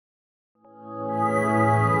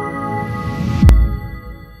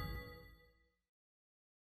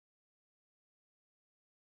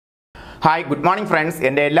Hi good morning friends.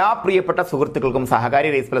 എൻ്റെ എല്ലാ പ്രിയപ്പെട്ട സുഹൃത്തുക്കൾക്കും സഹകാരി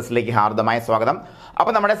റേസ് പ്ലസിലേക്ക് ഹാർദമായ സ്വാഗതം.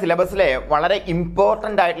 അപ്പോൾ നമ്മുടെ സിലബസിലെ വളരെ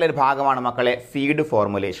ഇമ്പോർട്ടൻ്റ് ആയിട്ടുള്ള ഒരു ഭാഗമാണ് മക്കളെ ഫീഡ്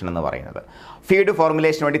ഫോർമുലേഷൻ എന്ന് പറയുന്നത്. ഫീഡ്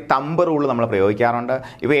ഫോർമുലേഷന് വേണ്ടി തമ്പ് റൂൾ നമ്മൾ പ്രയോഗിക്കാറുണ്ട്.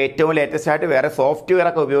 ഇപ്പോൾ ഏറ്റവും ലേറ്റസ്റ്റ് ആയിട്ട് വേറെ സോഫ്റ്റ്വെയർ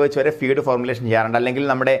ഒക്കെ ഉപയോഗിച്ച് വരെ ഫീഡ് ഫോർമുലേഷൻ ചെയ്യാറുണ്ട്, അല്ലെങ്കിൽ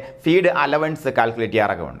നമ്മുടെ ഫീഡ് അലവൻസ് കാൽക്കുലേറ്റ്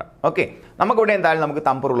ചെയ്യാറൊക്കെ ഉണ്ട്. ഓക്കെ, നമുക്കിവിടെ എന്തായാലും നമുക്ക്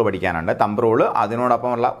തമ്പ് റൂൾ പഠിക്കാനുണ്ട്. തമ്പ് റൂൾ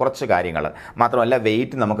അതിനോടൊപ്പമുള്ള കുറച്ച് കാര്യങ്ങൾ മാത്രമല്ല,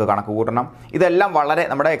 വെയിറ്റ് നമുക്ക് കണക്ക് കൂട്ടണം. ഇതെല്ലാം വളരെ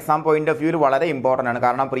നമ്മുടെ എക്സാം പോയിന്റ് ഓഫ് വ്യൂവിൽ വളരെ ഇമ്പോർട്ടൻ്റ് ആണ്.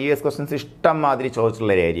 കാരണം പ്രീവിയസ് ക്വസ്റ്റ്യൻസ് ഇഷ്ടം മാതിരി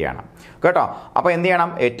ചോദിച്ചിട്ടുള്ള ഒരു ഏരിയയാണ് കേട്ടോ. അപ്പോൾ എന്ത് ചെയ്യണം,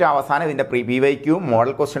 ഏറ്റവും അവസാനം ഇതിൻ്റെ PYQ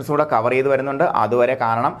മോഡൽ ക്വസ്റ്റ്യൻസും കൂടെ കവർ ചെയ്ത് വരുന്നുണ്ട്. അതുവരെ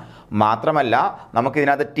കാണണം. മാത്രമല്ല നമുക്ക്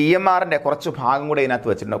ഇതിനകത്ത് TMRൻ്റെ കുറച്ച് ഭാഗം കൂടെ ഇതിനകത്ത്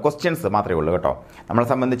വെച്ചിട്ടുണ്ട്. ക്വസ്റ്റ്യൻസ് മാത്രമേ ഉള്ളൂ കേട്ടോ. നമ്മളെ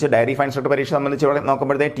സംബന്ധിച്ച് ഡയറി ഫൈൻ ഇൻസ്ട്രക്ടർ പരീക്ഷ സംബന്ധിച്ച് ഇവിടെ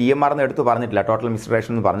നോക്കുമ്പോഴത്തേക്ക് TMR എന്ന് എടുത്ത് പറഞ്ഞിട്ടില്ല, ടോട്ടൽ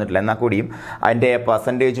മിസ്റ്ററേഷൻ എന്ന് പറഞ്ഞിട്ടില്ല. എന്നാൽ കൂടിയും അതിൻ്റെ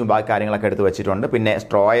പെർസെൻറ്റേജും ബാക്കി കാര്യങ്ങളൊക്കെ എടുത്ത് വെച്ചിട്ടുണ്ട്. പിന്നെ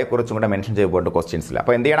സ്ട്രോയെക്കുറിച്ചും കൂടെ മെൻഷൻ ചെയ്തുകൊണ്ട് ക്വസ്റ്റ്യൻസിൽ.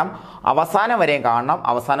 അപ്പോൾ എന്ത് ചെയ്യണം, അവസാനം വരെയും കാണണം.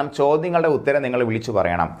 അവസാനം ചോദ്യങ്ങളുടെ ഉത്തരം നിങ്ങൾ വിളിച്ചു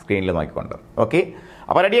പറയണം സ്ക്രീനിൽ നോക്കിക്കൊണ്ട്. ഓക്കെ,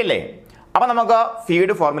 അപ്പോൾ റെഡിയല്ലേ? അപ്പോൾ നമുക്ക്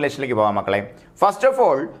ഫീഡ് ഫോർമുലേഷനിലേക്ക് പോകാം മക്കളെ. First of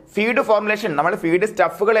all, feed formulation നമ്മൾ ഫീഡ്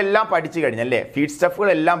സ്റ്റഫുകളെല്ലാം പഠിച്ചു കഴിഞ്ഞല്ലേ? ഫീഡ്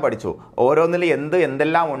സ്റ്റഫുകളെല്ലാം പഠിച്ചു. ഓരോന്നിൽ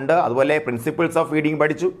എന്തെല്ലാം ഉണ്ട്, അതുപോലെ പ്രിൻസിപ്പിൾസ് ഓഫ് ഫീഡിങ്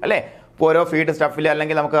പഠിച്ചു അല്ലേ? ഇപ്പോൾ ഓരോ ഫീഡ് സ്റ്റഫിൽ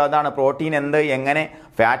അല്ലെങ്കിൽ നമുക്ക് അതാണ് പ്രോട്ടീൻ എന്ത്, എങ്ങനെ,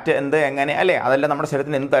 ഫാറ്റ് എന്ത്, എങ്ങനെ അല്ലേ, അതെല്ലാം നമ്മുടെ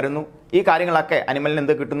ശരീരത്തിന് എന്ത് തരുന്നു, ഈ കാര്യങ്ങളൊക്കെ അനിമലിന്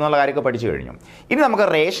എന്ത് കിട്ടുന്നു എന്നുള്ള കാര്യമൊക്കെ പഠിച്ചു കഴിഞ്ഞു. ഇനി നമുക്ക്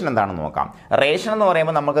റേഷൻ എന്താണെന്ന് നോക്കാം. റേഷൻ എന്ന്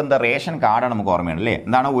പറയുമ്പോൾ നമുക്ക് എന്താ, റേഷൻ കാർഡാണ് നമുക്ക് ഓർമ്മയാണ് അല്ലേ?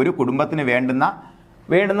 എന്താണ്, ഒരു കുടുംബത്തിന്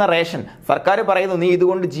വേണ്ടുന്ന റേഷൻ. സർക്കാർ പറയുന്നു നീ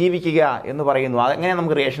ഇതുകൊണ്ട് ജീവിക്കുക എന്ന് പറയുന്നു. അതെങ്ങനെ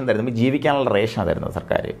നമുക്ക് റേഷൻ തരുന്നു? നമുക്ക് ജീവിക്കാനുള്ള റേഷനാണ് തരുന്നത്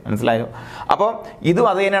സർക്കാർ. മനസ്സിലായോ? അപ്പോൾ ഇതും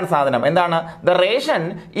അത് തന്നെയാണ് സാധനം. എന്താണ്, the ration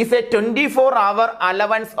is A 24 hour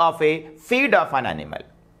allowance of A feed of an animal.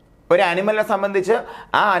 ഒരു അനിമലിനെ സംബന്ധിച്ച്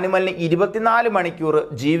ആ അനിമലിന് 24 മണിക്കൂർ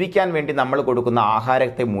ജീവിക്കാൻ വേണ്ടി നമ്മൾ കൊടുക്കുന്ന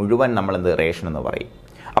ആഹാരത്തെ മുഴുവൻ നമ്മൾ എന്ത്, റേഷൻ എന്ന് പറയും.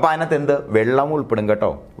 അപ്പോൾ അതിനകത്ത് എന്ത്, വെള്ളം ഉൾപ്പെടും കേട്ടോ,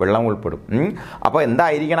 വെള്ളം ഉൾപ്പെടും. അപ്പോൾ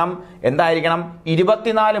എന്തായിരിക്കണം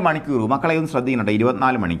 24 മണിക്കൂർ. മക്കളെ ഒന്ന് ശ്രദ്ധിക്കണം കേട്ടോ,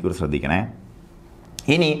 24 മണിക്കൂർ ശ്രദ്ധിക്കണേ.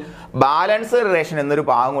 ഇനി ബാലൻസ്ഡ് റേഷൻ എന്നൊരു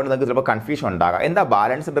ഭാഗം കൊണ്ട് നിങ്ങൾക്ക് ചിലപ്പോൾ കൺഫ്യൂഷൻ ഉണ്ടാകാം. എന്താ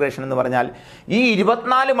ബാലൻസ്ഡ് റേഷൻ എന്ന് പറഞ്ഞാൽ, ഈ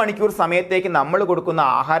 24 മണിക്കൂർ സമയത്തേക്ക് നമ്മൾ കൊടുക്കുന്ന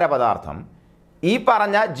ആഹാര പദാർത്ഥം ഈ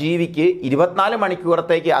പറഞ്ഞ ജീവിക്ക് 24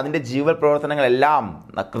 മണിക്കൂറത്തേക്ക് അതിൻ്റെ ജീവൽ പ്രവർത്തനങ്ങളെല്ലാം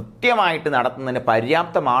കൃത്യമായിട്ട് നടത്തുന്നതിന്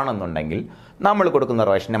പര്യാപ്തമാണെന്നുണ്ടെങ്കിൽ നമ്മൾ കൊടുക്കുന്ന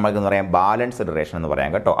റേഷൻ നമ്മൾക്ക് പറയാം ബാലൻസ്ഡ് റേഷൻ എന്ന് പറയാം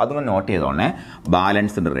കേട്ടോ. അതൊന്ന് നോട്ട് ചെയ്തോണേ,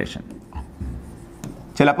 ബാലൻസ്ഡ് റേഷൻ.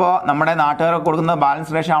 ചിലപ്പോൾ നമ്മുടെ നാട്ടുകാർക്ക് കൊടുക്കുന്ന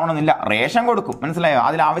ബാലൻസ്ഡ് റേഷൻ ആവണമെന്നില്ല, റേഷൻ കൊടുക്കും. മനസ്സിലായോ?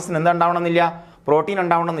 അതിൽ ആവശ്യം എന്തുണ്ടാവണമെന്നില്ല, പ്രോട്ടീൻ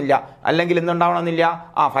ഉണ്ടാവണമെന്നില്ല, അല്ലെങ്കിൽ എന്തുണ്ടാവണമെന്നില്ല,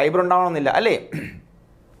 ഫൈബർ ഉണ്ടാവണമെന്നില്ല അല്ലേ?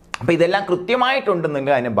 അപ്പോൾ ഇതെല്ലാം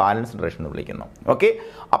കൃത്യമായിട്ടുണ്ടെന്നെങ്കിൽ അതിനെ ബാലൻസ്ഡ് റേഷൻ എന്ന് വിളിക്കുന്നു. ഓക്കെ,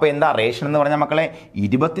 അപ്പോൾ എന്താ റേഷൻ എന്ന് പറഞ്ഞാൽ മക്കളെ,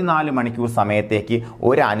 24 മണിക്കൂർ സമയത്തേക്ക്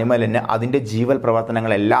ഒരു അനിമലിന് അതിൻ്റെ ജീവൽ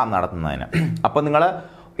പ്രവർത്തനങ്ങളെല്ലാം നടത്തുന്നതിന്. അപ്പോൾ നിങ്ങൾ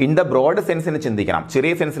ഇൻ ദ ബ്രോഡ് സെൻസിന് ചിന്തിക്കണം,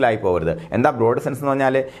 ചെറിയ സെൻസിലായി പോകരുത്. എന്താ ബ്രോഡ് സെൻസ് എന്ന്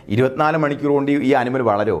പറഞ്ഞാൽ, 24 മണിക്കൂർ കൊണ്ട് ഈ അനിമൽ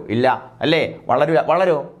വളരോ? ഇല്ല അല്ലേ?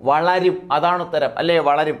 വളരും. അതാണ് ഉത്തരം അല്ലേ,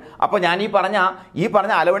 വളരും. അപ്പോൾ ഞാൻ ഈ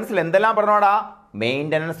പറഞ്ഞ അലവൻസിൽ എന്തെല്ലാം പറഞ്ഞോടാ,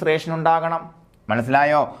 മെയിൻ്റനൻസ് റേഷൻ ഉണ്ടാകണം.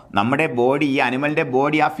 മനസ്സിലായോ? നമ്മുടെ ബോഡി, ഈ അനിമലിൻ്റെ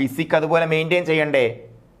ബോഡി, ആ ഫിസിക് അതുപോലെ മെയിൻറ്റെയിൻ ചെയ്യണ്ടേ.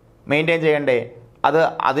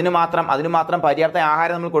 അതിന് മാത്രം പര്യാപ്ത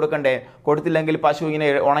ആഹാരം നമ്മൾ കൊടുക്കണ്ടേ? കൊടുത്തില്ലെങ്കിൽ പശു ഇങ്ങനെ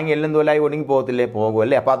ഉണങ്ങി എല്ലും തോലായി ഒടുങ്ങി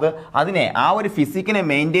പോകുമല്ലേ? അപ്പോൾ അതിനെ ആ ഒരു ഫിസിക്കിനെ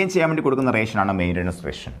മെയിൻറ്റെയിൻ ചെയ്യാൻ വേണ്ടി കൊടുക്കുന്ന റേഷനാണ് മെയിൻ്റനൻസ്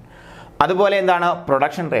റേഷൻ. അതുപോലെ എന്താണ്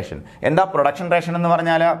പ്രൊഡക്ഷൻ റേഷൻ? എന്താ പ്രൊഡക്ഷൻ റേഷൻ എന്ന്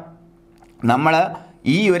പറഞ്ഞാൽ, നമ്മൾ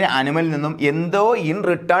ഈ ഒരു അനിമലിൽ നിന്നും എന്തോ ഇൻ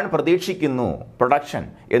റിട്ടേൺ പ്രതീക്ഷിക്കുന്നു. പ്രൊഡക്ഷൻ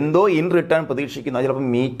എന്തോ ഇൻ റിട്ടേൺ പ്രതീക്ഷിക്കുന്നു. അത് ചിലപ്പോൾ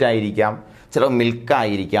മീറ്റ് ആയിരിക്കാം, ചിലപ്പോൾ മിൽക്ക്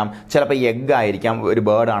ആയിരിക്കാം, ചിലപ്പോൾ എഗ് ആയിരിക്കാം. ഒരു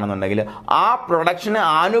ബേർഡ് ആണെന്നുണ്ടെങ്കിൽ ആ പ്രൊഡക്ഷന്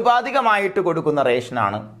ആനുപാതികമായിട്ട് കൊടുക്കുന്ന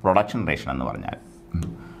റേഷനാണ് പ്രൊഡക്ഷൻ റേഷൻ എന്ന് പറഞ്ഞാൽ.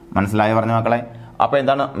 മനസ്സിലായോ പറഞ്ഞ മക്കളെ? അപ്പോൾ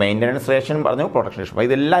എന്താണ്, മെയിൻ്റനൻസ് റേഷൻ പറഞ്ഞു, പ്രൊഡക്ഷൻ റേഷൻ. അപ്പോൾ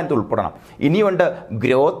ഇതെല്ലാം ഇത് ഉൾപ്പെടണം. ഇനിയുണ്ട്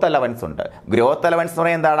ഗ്രോത്ത് അലവൻസ് ഉണ്ട്. ഗ്രോത്ത് അലവൻസ് എന്ന്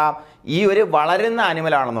പറയുന്നത് എന്താടാ, ഈ ഒരു വളരുന്ന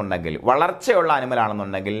അനിമലാണെന്നുണ്ടെങ്കിൽ, വളർച്ചയുള്ള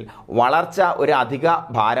അനിമലാണെന്നുണ്ടെങ്കിൽ, വളർച്ച ഒരു അധിക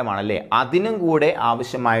ഭാരമാണല്ലേ, അതിനും കൂടെ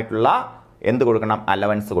ആവശ്യമായിട്ടുള്ള എന്ത് കൊടുക്കണം,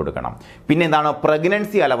 അലവൻസ് കൊടുക്കണം. പിന്നെ എന്താണ്,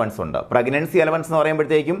 പ്രഗ്നൻസി അലവൻസ് ഉണ്ട്. പ്രഗ്നൻസി അലവൻസ് എന്ന്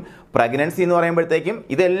പറയുമ്പോഴത്തേക്കും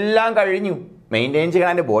ഇതെല്ലാം കഴിഞ്ഞു മെയിൻറ്റെയിൻ ചെയ്യണം,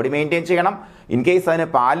 അതിൻ്റെ ബോഡി മെയിൻറ്റെയിൻ ചെയ്യണം. ഇൻ കേസ് അതിന്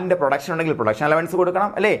പാലിൻ്റെ പ്രൊഡക്ഷൻ ഉണ്ടെങ്കിൽ പ്രൊഡക്ഷൻ അലവൻസ് കൊടുക്കണം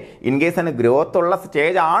അല്ലേ? ഇൻ കേസ് അതിന് ഗ്രോത്ത് ഉള്ള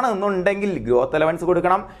സ്റ്റേജ് ആണെന്നുണ്ടെങ്കിൽ ഗ്രോത്ത് അലവൻസ്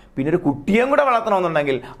കൊടുക്കണം. പിന്നെ ഒരു കുട്ടിയും കൂടെ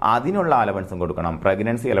വളർത്തണമെന്നുണ്ടെങ്കിൽ അതിനുള്ള അലവൻസും കൊടുക്കണം,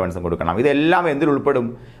 പ്രഗ്നൻസി അലവൻസും കൊടുക്കണം. ഇതെല്ലാം എന്തിൽ ഉൾപ്പെടും?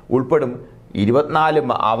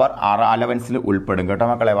 24 hour അലവൻസിൽ ഉൾപ്പെടും കേട്ടോ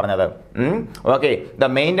മക്കളെ പറഞ്ഞത്. Okay,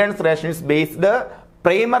 the maintenance ration is based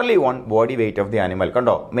primarily on body weight of the animal.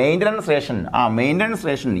 കണ്ടോ, മെയിൻ്റനൻസ്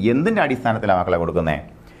റേഷൻ എന്തിൻ്റെ അടിസ്ഥാനത്തിലാണ് മക്കളെ കൊടുക്കുന്നത്?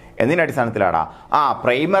 എന്തിൻ്റെ അടിസ്ഥാനത്തിലാടാ?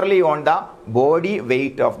 Primarily on the body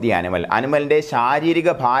weight of the animal. അനിമലിൻ്റെ ശാരീരിക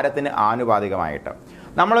ഭാരത്തിന് ആനുപാതികമായിട്ട്.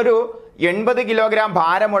 നമ്മളൊരു 80 കിലോഗ്രാം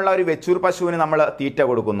ഭാരമുള്ള ഒരു വെച്ചൂർ പശുവിന് നമ്മൾ തീറ്റ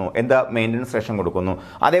കൊടുക്കുന്നു, എന്താ, മെയിൻ്റനൻസ് റേഷൻ കൊടുക്കുന്നു.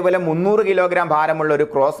 അതേപോലെ 300 കിലോഗ്രാം ഭാരമുള്ള ഒരു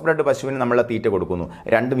ക്രോസ് ബ്രെഡ് പശുവിന് നമ്മൾ തീറ്റ കൊടുക്കുന്നു.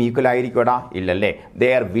 രണ്ടും ഈക്വൽ ആയിരിക്കുമടാ? ഇല്ലല്ലേ.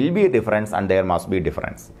 There will be difference and their must be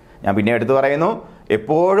difference. ഞാൻ പിന്നെ എടുത്തു പറയുന്നു,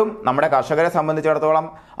 എപ്പോഴും നമ്മുടെ കർഷകരെ സംബന്ധിച്ചിടത്തോളം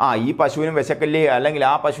ഈ പശുവിനും വിശക്കല്ലേ, അല്ലെങ്കിൽ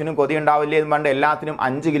ആ പശുവിനും കൊതി ഉണ്ടാവില്ലേ എന്ന് പറഞ്ഞിട്ട് എല്ലാത്തിനും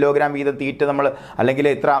 5 കിലോഗ്രാം വീതം തീറ്റ നമ്മൾ, അല്ലെങ്കിൽ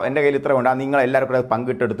എൻ്റെ കയ്യിൽ ഇത്ര ഉണ്ട്, നിങ്ങൾ എല്ലാവർക്കും കൂടെ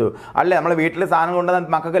പങ്കിട്ടെടുത്തു, അല്ലെ നമ്മൾ വീട്ടിൽ സാധനം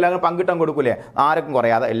കൊണ്ടുവന്ന് മക്കൾക്ക് എല്ലാവരും പങ്കിട്ടാൻ കൊടുക്കൂലേ, ആർക്കും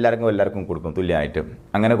കുറയാതെ എല്ലാവർക്കും കൊടുക്കും തുല്യമായിട്ട്.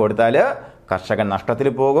 അങ്ങനെ കൊടുത്താൽ കർഷകൻ നഷ്ടത്തിൽ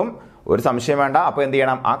പോകും, ഒരു സംശയം വേണ്ട. അപ്പോൾ എന്ത്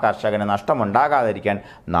ചെയ്യണം, ആ കർഷകന് നഷ്ടമുണ്ടാകാതിരിക്കാൻ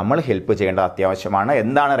നമ്മൾ ഹെൽപ്പ് ചെയ്യേണ്ടത് അത്യാവശ്യമാണ്.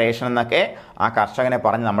 എന്താണ് റേഷൻ എന്നൊക്കെ ആ കർഷകനെ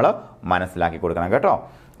പറഞ്ഞ് നമ്മൾ മനസ്സിലാക്കി കൊടുക്കണം കേട്ടോ.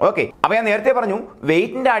 ഓക്കെ, അപ്പോൾ ഞാൻ നേരത്തെ പറഞ്ഞു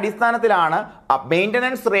വെയിറ്റിന്റെ അടിസ്ഥാനത്തിലാണ്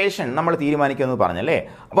മെയിൻ്റനൻസ് റേഷൻ നമ്മൾ തീരുമാനിക്കുന്നത് പറഞ്ഞല്ലേ.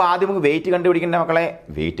 അപ്പോൾ ആദ്യം നമുക്ക് വെയിറ്റ് കണ്ടുപിടിക്കേണ്ട മക്കളെ,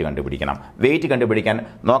 വെയിറ്റ് കണ്ടുപിടിക്കണം. വെയിറ്റ് കണ്ടുപിടിക്കാൻ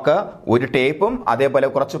നോക്ക്, ഒരു ടേപ്പും അതേപോലെ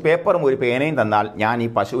കുറച്ച് പേപ്പറും ഒരു പേനയും തന്നാൽ ഞാൻ ഈ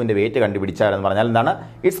പശുവിൻ്റെ വെയിറ്റ് കണ്ടുപിടിച്ചാലെന്ന് പറഞ്ഞാൽ എന്താണ്,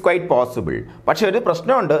 ഇറ്റ്സ് ക്വൈറ്റ് പോസിബിൾ. പക്ഷേ ഒരു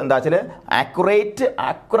പ്രശ്നമുണ്ട്, എന്താ വെച്ചാൽ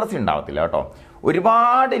ആക്യുറസി ഉണ്ടാവത്തില്ല കേട്ടോ.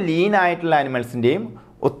 ഒരുപാട് ലീൻ ആയിട്ടുള്ള ആനിമൽസിൻ്റെയും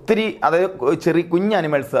ഒത്തിരി, അതായത് കുഞ്ഞ്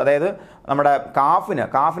അനിമൽസ്, അതായത് നമ്മുടെ കാഫിന്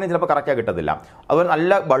ചിലപ്പോൾ കറക്റ്റായി കിട്ടത്തില്ല. അതുപോലെ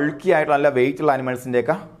നല്ല ബൾക്കി ആയിട്ടുള്ള നല്ല വെയിറ്റ് ഉള്ള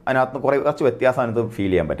അനിമൽസിൻ്റെയൊക്കെ അതിനകത്ത് കുറച്ച് വ്യത്യാസം അതിനകത്ത്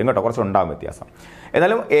ഫീൽ ചെയ്യാൻ പറ്റും കേട്ടോ, കുറച്ച് ഉണ്ടാകും വ്യത്യാസം.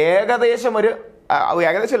 എന്നാലും ഏകദേശം ഒരു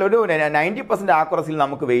 90% ആക്യുറസിയിൽ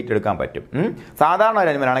നമുക്ക് വെയിറ്റ് എടുക്കാൻ പറ്റും. സാധാരണ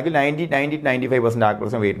ഒരു അനിമലാണെങ്കിൽ 90-95%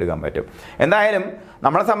 ആക്യുറസിയിൽ വെയിറ്റ് എടുക്കാൻ പറ്റും. എന്തായാലും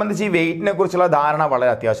നമ്മളെ സംബന്ധിച്ച് ഈ വെയിറ്റിനെ കുറിച്ചുള്ള ധാരണ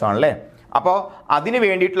വളരെ അത്യാവശ്യമാണല്ലേ. അപ്പോൾ അതിന്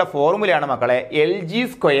വേണ്ടിയിട്ടുള്ള ഫോർമുലയാണ് മക്കളെ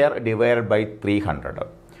Lg²/300.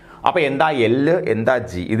 അപ്പോൾ എന്താ L, എന്താ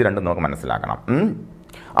G, ഇത് രണ്ടും നമുക്ക് മനസ്സിലാക്കണം.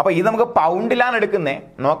 അപ്പോൾ ഇത് നമുക്ക് പൗണ്ടിലാണ് എടുക്കുന്നത്.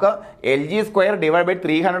 നോക്ക്,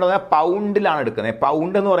 Lg²/300 പൗണ്ടിലാണ് എടുക്കുന്നത്.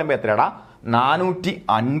 പൗണ്ട് എന്ന് പറയുമ്പോൾ എത്രയാടാ,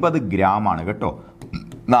 450 ഗ്രാമാണ് കേട്ടോ.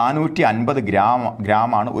 450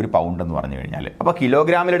 ഗ്രാമാണ് ഒരു പൗണ്ട് എന്ന് പറഞ്ഞു കഴിഞ്ഞാൽ. അപ്പോൾ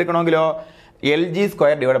കിലോഗ്രാമിൽ എടുക്കണമെങ്കിലോ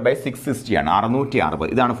Lg²/660 ആണ്, 660.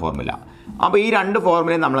 ഇതാണ് ഫോർമുല. അപ്പോൾ ഈ രണ്ട്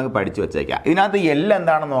ഫോർമുലയും നമ്മളങ്ങ് പഠിച്ചു വെച്ചേക്കാം. ഇതിനകത്ത് L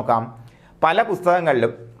എന്താണെന്ന് നോക്കാം. പല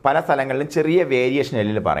പുസ്തകങ്ങളിലും പല സ്ഥലങ്ങളിലും ചെറിയ വേരിയേഷൻ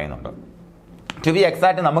Lൽ പറയുന്നുണ്ട്. ടു ബി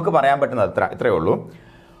എക്സാക്ട് നമുക്ക് പറയാൻ പറ്റുന്നത് ഇത്രയേ ഉള്ളൂ.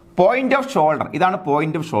 പോയിന്റ് ഓഫ് ഷോൾഡർ, ഇതാണ്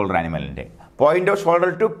point of shoulder ആനിമലിൻ്റെ. Point of shoulder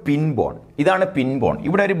to pin bone, ഇതാണ് പിൻ ബോൺ.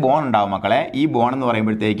 ഇവിടെ ഒരു ബോൺ ഉണ്ടാവും മക്കളെ. ഈ ബോൺ എന്ന്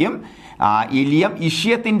പറയുമ്പോഴത്തേക്കും ഇലിയം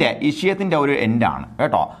ഇഷ്യത്തിൻ്റെ ഒരു എൻഡാണ്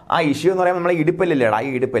കേട്ടോ. ആ ഇഷ്യൂ എന്ന് പറയുമ്പോൾ നമ്മളെ ഇടുപ്പല്ലില്ലേടാ, ഈ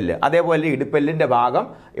ഇടുപ്പല്ല്, അതേപോലെ ഇടുപ്പല്ലിൻ്റെ ഭാഗം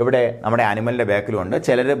ഇവിടെ നമ്മുടെ ആനിമലിൻ്റെ ബാക്കിലുണ്ട്.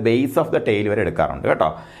 ചിലർ ബേസ് ഓഫ് ദ ടെയിൽ വരെ എടുക്കാറുണ്ട് കേട്ടോ.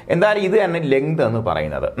 എന്തായാലും ഇത് തന്നെ ലെങ്ത് എന്ന്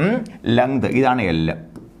പറയുന്നത്. ലെങ്ത് ഇതാണ് L.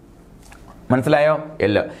 മനസ്സിലായോ?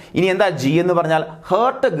 L. ഇനി എന്താ G എന്ന് പറഞ്ഞാൽ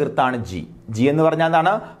ഹേർട്ട് ഗിർത്താണ്. G എന്ന് പറഞ്ഞാൽ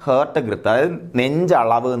എന്താണ്, ഹേർട്ട് ഗിർത്ത്, അതായത്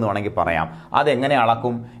നെഞ്ചളവ് എന്ന് വേണമെങ്കിൽ പറയാം. അതെങ്ങനെ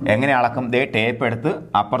അളക്കും? ദേ ടേപ്പ് എടുത്ത്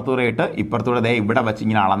അപ്പുറത്തൂടെ ഇട്ട് ഇപ്പുറത്തൂടെ ദേ ഇവിടെ വെച്ച്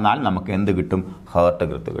ഇങ്ങനെ അളന്നാൽ നമുക്ക് എന്ത് കിട്ടും? ഹേർട്ട്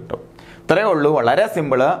ഗിർത്ത് കിട്ടും. ഇത്രയേ ഉള്ളൂ, വളരെ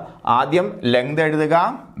സിമ്പിള്. ആദ്യം ലെങ്ത് എഴുതുക,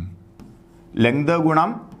 ലെങ്ത് ഗുണം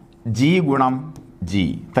G ഗുണം G,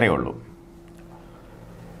 ഇത്രയേ ഉള്ളൂ.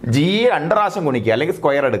 G 2 പ്രാവശ്യം ഗുണിക്കുക, അല്ലെങ്കിൽ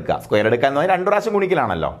സ്ക്വയർ എടുക്കുക എന്ന് പറഞ്ഞാൽ 2 പ്രാവശ്യം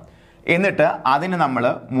ഗുണിക്കലാണല്ലോ. എന്നിട്ട് അതിന് നമ്മൾ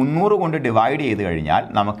 300 കൊണ്ട് ഡിവൈഡ് ചെയ്ത് കഴിഞ്ഞാൽ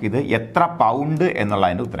നമുക്കിത് എത്ര പൗണ്ട് എന്നുള്ള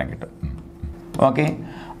അതിൻ്റെ ഉത്തരം കിട്ടും. ഓക്കെ,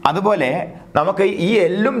 അതുപോലെ നമുക്ക് ഈ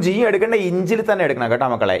Lഉം Gയും എടുക്കേണ്ട ഇഞ്ചിൽ തന്നെ എടുക്കണം കേട്ടോ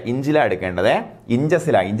മക്കളെ. ഇഞ്ചിലാണ് എടുക്കേണ്ടത്,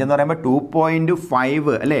 ഇഞ്ചസിലാണ്. ഇഞ്ചെന്ന് പറയുമ്പോൾ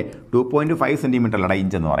 2.5 അല്ലേ, 2.5 സെൻറ്റിമീറ്റർ അല്ലടാ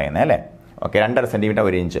ഇഞ്ച് എന്ന് പറയുന്നത് അല്ലേ. Okay, 2.5 centimetre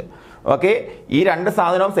 1 inch. ഓക്കെ, ഈ രണ്ട്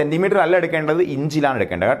സാധനവും സെൻറ്റിമീറ്റർ അല്ല എടുക്കേണ്ടത്, ഇഞ്ചിലാണ്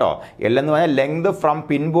എടുക്കേണ്ടത് കേട്ടോ. L എന്ന് പറഞ്ഞാൽ length from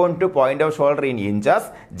pin bone two point of shoulder in inches.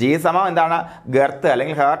 G സമം എന്താണ്, ഗർത്ത്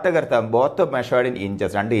അല്ലെങ്കിൽ heart ഗർത്ത്, both measured in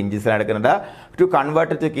inches, 2 ഇഞ്ചസിലാണ് എടുക്കുന്നത്. ടു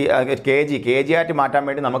കൺവേർട്ട് ടു kg ആയിട്ട് മാറ്റാൻ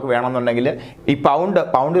വേണ്ടി നമുക്ക് വേണമെന്നുണ്ടെങ്കിൽ ഈ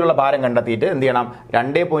പൗണ്ടിലുള്ള ഭാരം കണ്ടെത്തിയിട്ട് എന്ത് ചെയ്യണം,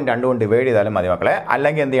 2.2 കൊണ്ട് ഡിവൈഡ് ചെയ്താലും മതി മക്കളെ.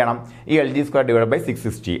 അല്ലെങ്കിൽ എന്ത് ചെയ്യണം, ഈ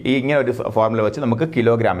Lg²/660 ഈ ഇങ്ങനെ ഒരു ഫോർമുല വെച്ച് നമുക്ക്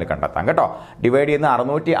കിലോഗ്രാമിൽ കണ്ടെത്താം കേട്ടോ. ഡിവൈഡ് ചെയ്യുന്ന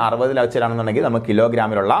 660 വെച്ചാണെന്നുണ്ടെങ്കിൽ നമുക്ക്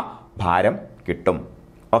കിലോഗ്രാമിലുള്ള ഭാരം കിട്ടും.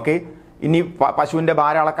 ഓക്കെ, ഇനി പശുവിൻ്റെ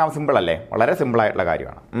ഭാരം അളക്കാൻ സിമ്പിൾ അല്ലേ, വളരെ സിമ്പിളായിട്ടുള്ള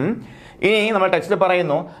കാര്യമാണ്. ഇനി നമ്മൾ ടെക്സ്റ്റ്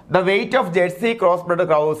പറയുന്നു, the weight of jersey cross bread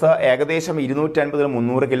crows ഏകദേശം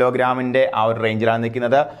 250-300 കിലോഗ്രാമിൻ്റെ ആ ഒരു റേഞ്ചിലാണ്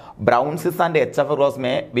നിൽക്കുന്നത്. Brown Cs and HF cross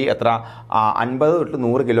may be എത്ര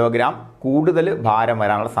 50-100 കിലോഗ്രാം കൂടുതൽ ഭാരം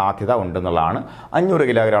വരാനുള്ള സാധ്യത ഉണ്ടെന്നുള്ളതാണ്. 500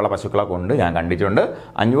 കിലോഗ്രാമുള്ള പശുക്കളെ കൊണ്ട് ഞാൻ കണ്ടിട്ടുണ്ട്.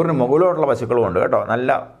 500-ന് മുകളിലോട്ടുള്ള പശുക്കളും ഉണ്ട് കേട്ടോ,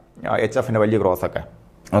 നല്ല HFൻ്റെ വലിയ ക്രോസൊക്കെ.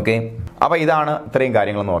 ഓക്കെ, അപ്പോൾ ഇതാണ് ഇത്രയും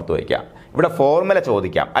കാര്യങ്ങളൊന്ന് ഓർത്ത് വയ്ക്കുക. ഇവിടെ ഫോർമുല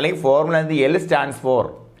ചോദിക്കാം, അല്ലെങ്കിൽ ഫോർമുല എന്ത്, L stands for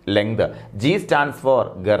length, G stands for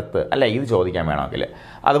ഗർത്ത് അല്ലേ, ഇത് ചോദിക്കാൻ വേണമെങ്കിൽ.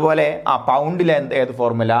 അതുപോലെ പൗണ്ടിൽ ഏത്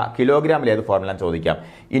ഫോർമുല, കിലോഗ്രാമിൽ ഏത് ഫോർമുല ചോദിക്കാം.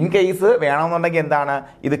 ഇൻ കേസ് വേണമെന്നുണ്ടെങ്കിൽ എന്താണ്,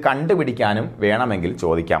 ഇത് കണ്ടുപിടിക്കാനും വേണമെങ്കിൽ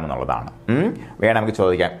ചോദിക്കാമെന്നുള്ളതാണ്. വേണമെങ്കിൽ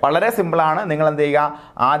ചോദിക്കാം. വളരെ സിമ്പിളാണ്. നിങ്ങൾ എന്ത് ചെയ്യുക,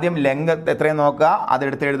 ആദ്യം ലെങ്ത് എത്രയും നോക്കുക,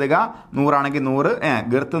 അതെടുത്ത് എഴുതുക. 100 ആണെങ്കിൽ 100,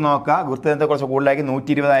 ഗർത്ത് നോക്കുക, ഗർത്ത് എന്താ കുറച്ച് കൂടുതലായിരിക്കും,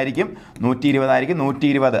 120 ആയിരിക്കും.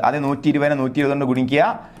 120 അത് 120-നെ 120 കൊണ്ട് ഗുണിക്കുക.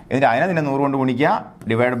 എന്നിട്ട് അതിനെ 100 കൊണ്ട് ഗുണിക്കുക,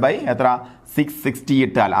 ഡിവൈഡ് ബൈ എത്ര 660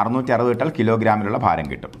 ഇട്ടാൽ 660 ഇട്ടാൽ കിലോഗ്രാമിലുള്ള ഭാരം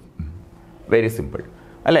കിട്ടും. വെരി സിമ്പിൾ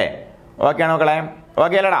അല്ലേ? ഓക്കെ ആണോ മക്കളെ?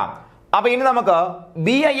 ഓക്കെ അല്ലടാ? അപ്പോൾ ഇനി നമുക്ക്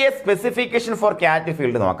BIA സ്പെസിഫിക്കേഷൻ ഫോർ കാറ്റിൽ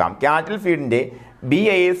ഫീൽഡ് നോക്കാം. കാറ്റിൽ ഫീൽഡിൻ്റെ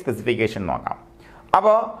BIA സ്പെസിഫിക്കേഷൻ നോക്കാം.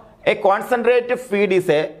 അപ്പോൾ A concentrated feed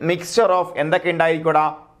is A mixture of എന്തൊക്കെ ഉണ്ടായിരിക്കൂടാ,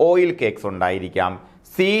 ഓയിൽ കേക്ക്സ് ഉണ്ടായിരിക്കാം,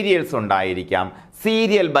 സീരിയൽസ് ഉണ്ടായിരിക്കാം,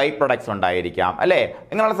 സീരിയൽ ബൈ പ്രൊഡക്ട്സ് ഉണ്ടായിരിക്കാം, അല്ലേ,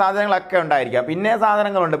 ഇങ്ങനെയുള്ള സാധനങ്ങളൊക്കെ ഉണ്ടായിരിക്കാം. പിന്നെ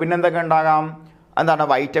സാധനങ്ങളുണ്ട്, പിന്നെ എന്തൊക്കെ ഉണ്ടാകാം, എന്താണ്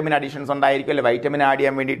വൈറ്റമിൻ അഡീഷൻസ് ഉണ്ടായിരിക്കും, അല്ലെ, വൈറ്റമിൻ ആഡ്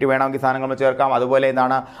ചെയ്യാൻ വേണ്ടിയിട്ട് വേണമെങ്കിൽ സാധനങ്ങൾ ചേർക്കാം. അതുപോലെ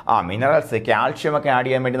എന്താണ് മിനറൽസ്, കാൽഷ്യം ഒക്കെ ആഡ്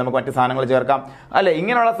ചെയ്യാൻ വേണ്ടി നമുക്ക് മറ്റ് സാധനങ്ങൾ ചേർക്കാം, അല്ലെ.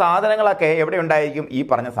 ഇങ്ങനെയുള്ള സാധനങ്ങളൊക്കെ എവിടെ ഉണ്ടായിരിക്കും, ഈ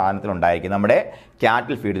പറഞ്ഞ സാധനത്തിൽ ഉണ്ടായിരിക്കും, നമ്മുടെ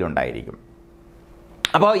ക്യാറ്റിൽ ഫീഡിൽ ഉണ്ടായിരിക്കും.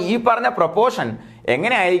 അപ്പോൾ ഈ പറഞ്ഞ പ്രൊപ്പോർഷൻ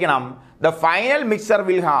എങ്ങനെ ആയിരിക്കണം, the final mixer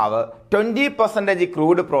will have 20%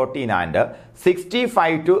 crude protein and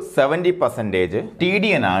 65 to 70%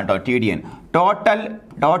 TDN ആണ് കേട്ടോ, TDN,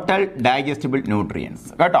 ടോട്ടൽ ഡൈജസ്റ്റബിൾ ന്യൂട്രിയൻസ്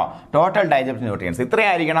കേട്ടോ, ടോട്ടൽ ഡൈജസ്റ്റബിൾ ന്യൂട്രിയൻസ്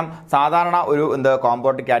ഇത്രയായിരിക്കണം സാധാരണ ഒരു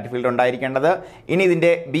കോമ്പൗണ്ട് കാറ്റഫീൽഡ് ഉണ്ടായിരിക്കേണ്ടത്. ഇനി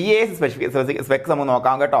ഇതിന്റെ BAS സ്പെക്സ് നമുക്ക്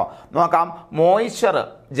നോക്കാം കേട്ടോ. നോക്കാം, മോയ്സ്ചർ,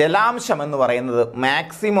 ജലാംശം എന്ന് പറയുന്നത്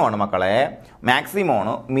മാക്സിമം ആണ് മക്കളെ, മാക്സിമം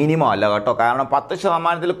ആണ്, മിനിമം അല്ല കേട്ടോ. കാരണം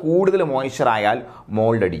 10% കൂടുതൽ മോയ്സ്ചർ ആയാൽ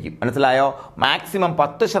മോൾഡ് അടിക്കും, മനസ്സിലായോ. മാക്സിമം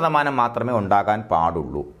 10% മാത്രമേ ഉണ്ടാകാൻ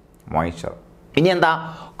പാടുള്ളൂ മോയ്സ്ചർ. ഇനി എന്താ,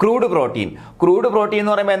 ക്രൂഡ് പ്രോട്ടീൻ. ക്രൂഡ് പ്രോട്ടീൻ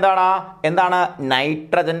എന്ന് പറയുമ്പോൾ എന്താണ്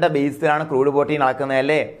നൈട്രജന്റെ ബേസിലാണ് ക്രൂഡ് പ്രോട്ടീൻ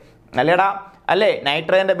അളക്കുന്നത്, അല്ലേടാ, അല്ലേ,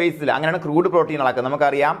 നൈട്രജന്റെ ബേസിൽ അങ്ങനെയാണ് ക്രൂഡ് പ്രോട്ടീൻ അളക്കുന്നത്.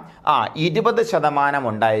 നമുക്കറിയാം 20%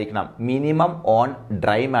 ഉണ്ടായിരിക്കണം minimum on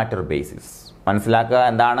dry matter basis. മനസ്സിലാക്കുക,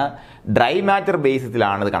 എന്താണ് ഡ്രൈ മാറ്റർ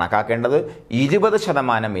ബേസിസിലാണ് ഇത് കണക്കാക്കേണ്ടത്.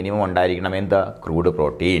 20% മിനിമം ഉണ്ടായിരിക്കണം എന്ത്, ക്രൂഡ്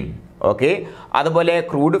പ്രോട്ടീൻ. ഓക്കെ, അതുപോലെ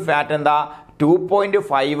ക്രൂഡ് ഫാറ്റ് എന്താ,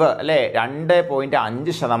 2.5 അല്ലെ,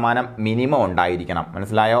 2.5% മിനിമം ഉണ്ടായിരിക്കണം,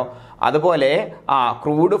 മനസ്സിലായോ. അതുപോലെ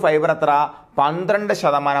ക്രൂഡ് ഫൈബർ എത്ര,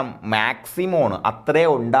 12% മാക്സിമം, അത്രേ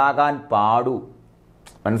ഉണ്ടാകാൻ പാടൂ,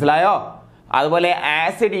 മനസ്സിലായോ. അതുപോലെ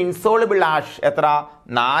ആസിഡ് ഇൻസോളിബിൾ ആഷ് എത്ര,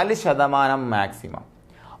 4% മാക്സിമം.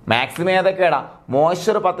 മാക്സിമം ഏതൊക്കെയാടാ,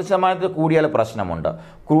 മോയ്സ്ചർ 10% കൂടിയാൽ പ്രശ്നമുണ്ട്.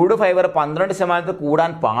 ക്രൂഡ് ഫൈബർ 12%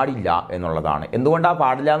 കൂടാൻ പാടില്ല എന്നുള്ളതാണ്. എന്തുകൊണ്ടാണ്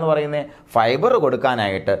പാടില്ല എന്ന് പറയുന്നത്, ഫൈബർ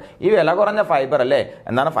കൊടുക്കാനായിട്ട് ഈ വില കുറഞ്ഞ ഫൈബർ അല്ലേ,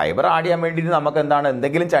 എന്താണ് ഫൈബർ ആഡ് ചെയ്യാൻ വേണ്ടിയിട്ട് നമുക്ക്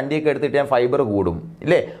എന്തെങ്കിലും ചണ്ടിയൊക്കെ എടുത്തിട്ട് ഫൈബർ കൂടും,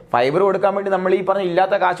 ഇല്ലേ. ഫൈബർ കൊടുക്കാൻ വേണ്ടി നമ്മൾ ഈ പറഞ്ഞ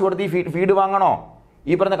ഇല്ലാത്ത കാശ് കൊടുത്ത് ഈ ഫീഡ് വാങ്ങണോ,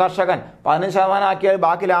 ഈ പറഞ്ഞ കർഷകൻ 15% ആക്കിയാൽ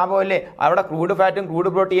ബാക്കി ലാഭമല്ലേ. അവിടെ ക്രൂഡ് ഫാറ്റും ക്രൂഡ്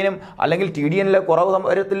പ്രോട്ടീനും അല്ലെങ്കിൽ TDN കുറവ്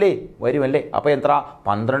വരുമല്ലേ. അപ്പോൾ എത്ര,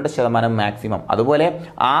 12% മാക്സിമം. അതുപോലെ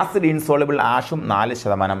ആസിഡ് ഇൻസോളിബിൾ ആഷും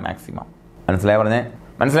 4% മാക്സിമം.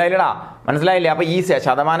 മനസ്സിലായില്ലേ. അപ്പോൾ ഈ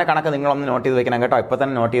ശതമാന കണക്ക് നിങ്ങളൊന്ന് നോട്ട് ചെയ്ത് വെക്കണം കേട്ടോ. ഇപ്പോൾ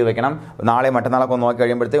തന്നെ നോട്ട് ചെയ്ത് വെക്കണം. നാളെ മറ്റന്നാളൊക്കെ ഒന്ന് നോക്കി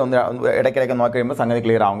കഴിയുമ്പോഴത്തേക്ക് ഇടയ്ക്കിടയ്ക്ക് നോക്കി കഴിയുമ്പോൾ സംഗതി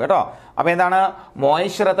ക്ലിയർ ആവും കേട്ടോ. അപ്പോൾ എന്താണ്,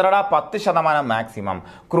 മോയ്സ്ചർ എത്രടാ, 10% മാക്സിമം.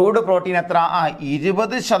 ക്രൂഡ് പ്രോട്ടീൻ എത്ര,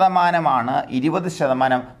 20%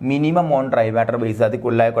 20% minimum on dry water base. അതിൽ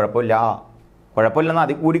കൂടുതലായ കുഴപ്പമില്ലെന്നാ,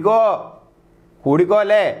 അതിൽ കൂടിക്കോ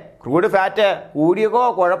അല്ലേ. ക്രൂഡ് ഫാറ്റ് കൂടിയോ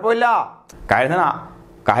കുഴപ്പമില്ല.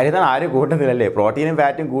 കാര്യത്തിന് ആരും കൂട്ടുന്നില്ലല്ലേ. പ്രോട്ടീനും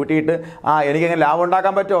ഫാറ്റും കൂട്ടിയിട്ട് എനിക്കെങ്ങനെ ലാഭം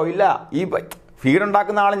ഉണ്ടാക്കാൻ പറ്റുമോ, ഇല്ല. ഈ ഫീഡ്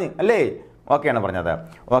ഉണ്ടാക്കുന്ന ആളിന് അല്ലേ. ഓക്കെയാണ് പറഞ്ഞത്.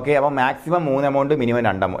 ഓക്കെ, അപ്പോൾ മാക്സിമം 3 എമൗണ്ട്, മിനിമം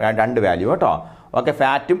 2 വാല്യൂ കേട്ടോ. ഓക്കെ,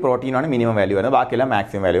 ഫാറ്റും പ്രോട്ടീനുമാണ് മിനിമം വാല്യൂ വരുന്നത്, ബാക്കിയെല്ലാം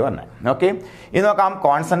മാക്സിമം വാല്യൂ വരുന്നത്. ഓക്കെ, ഇനി നോക്കാം,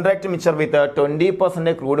 concentrate mixture with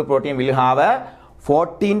 20% crude protein will have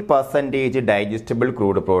 14% digestible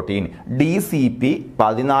crude protein. DCP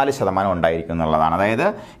 14% ഉണ്ടായിരിക്കും എന്നുള്ളതാണ്. അതായത്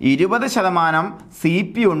 20%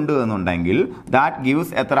 CP ഉണ്ട് എന്നുണ്ടെങ്കിൽ ദാറ്റ്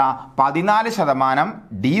ഗിവ്സ് എത്ര, 14%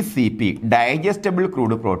 DCP ഡൈജസ്റ്റബിൾ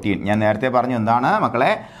ക്രൂഡ് പ്രോട്ടീൻ. ഞാൻ നേരത്തെ പറഞ്ഞു എന്താണ്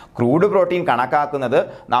മക്കളെ, ക്രൂഡ് പ്രോട്ടീൻ കണക്കാക്കുന്നത്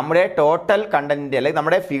നമ്മുടെ ടോട്ടൽ കണ്ടന്റ് അല്ലെങ്കിൽ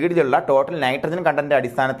നമ്മുടെ ഫീഡിലുള്ള ടോട്ടൽ നൈട്രജൻ കണ്ടന്റ്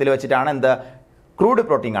അടിസ്ഥാനത്തിൽ വെച്ചിട്ടാണ് എന്ത്, ക്രൂഡ്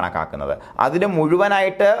പ്രോട്ടീൻ കണക്കാക്കുന്നത്. അതിന്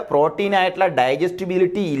മുഴുവനായിട്ട് പ്രോട്ടീനായിട്ടുള്ള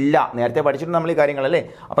ഡൈജസ്റ്റബിലിറ്റി ഇല്ല. നേരത്തെ പഠിച്ചിട്ട് നമ്മൾ ഈ കാര്യങ്ങളല്ലേ.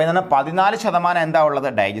 അപ്പോൾ എന്താണ്, 14% എന്താ ഉള്ളത്,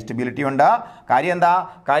 ഡൈജസ്റ്റബിലിറ്റി ഉണ്ട്. കാര്യം എന്താ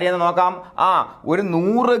നോക്കാം. ഒരു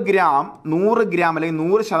 100 ഗ്രാം അല്ലെങ്കിൽ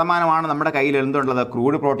 100% നമ്മുടെ കയ്യിൽ എന്തുള്ളത്,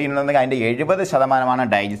 ക്രൂഡ് പ്രോട്ടീൻ ഉണ്ടെങ്കിൽ അതിൻ്റെ 70%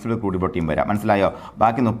 ഡൈജസ്റ്റബിൾ ക്രൂഡ് പ്രോട്ടീൻ വരാം, മനസ്സിലായോ.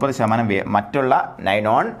 ബാക്കി 30% മറ്റുള്ള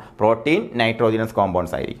നോൺ പ്രോട്ടീൻ നൈട്രോജനസ്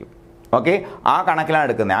കോമ്പൗണ്ട്സ് ആയിരിക്കും. ഓക്കെ, ആ കണക്കിലാണ്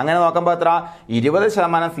എടുക്കുന്നത്. അങ്ങനെ നോക്കുമ്പോൾ എത്ര,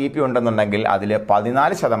 20% CP ഉണ്ടെന്നുണ്ടെങ്കിൽ അതിൽ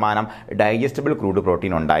 14% ഡൈജസ്റ്റബിൾ ക്രൂഡ്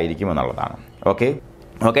പ്രോട്ടീൻ ഉണ്ടായിരിക്കും എന്നുള്ളതാണ്. ഓക്കെ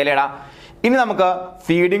അല്ലേടാ. ഇനി നമുക്ക്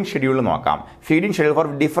ഫീഡിംഗ് ഷെഡ്യൂൾ നോക്കാം. Feeding schedule four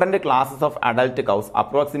different classes of adult cows.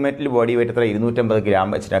 Approximately body weight എത്ര, 250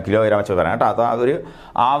 കിലോഗ്രാം വെച്ച് പറയാം കേട്ടോ. അപ്പോൾ അതൊരു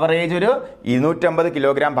ആവറേജ് ഒരു 250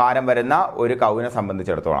 കിലോഗ്രാം ഭാരം വരുന്ന ഒരു കൗവിനെ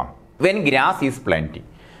സംബന്ധിച്ചിടത്തോളം. When grass is plenty,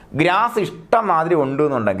 grass ഇഷ്ടംമാതിരി ഉണ്ട്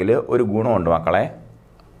എന്നുണ്ടെങ്കിൽ ഒരു ഗുണമുണ്ട് മക്കളെ,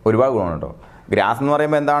 ഒരുപാട് ഗുണമുണ്ടോ. ഗ്രാസ് എന്ന്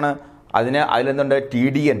പറയുമ്പോൾ എന്താണ്, അതിലെന്തുണ്ട്,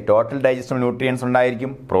 TDN ടോട്ടൽ ഡൈജസ്റ്റബിൾ ന്യൂട്രിയൻസ്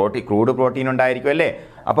ഉണ്ടായിരിക്കും, ക്രൂഡ് പ്രോട്ടീൻ ഉണ്ടായിരിക്കും അല്ലേ.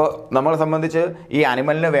 അപ്പോൾ നമ്മളെ സംബന്ധിച്ച് ഈ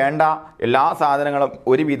അനിമലിന് വേണ്ട എല്ലാ സാധനങ്ങളും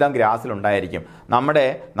ഒരുവിധം ഗ്രാസിലുണ്ടായിരിക്കും.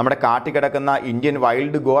 നമ്മുടെ കാട്ടിൽ കിടക്കുന്ന ഇന്ത്യൻ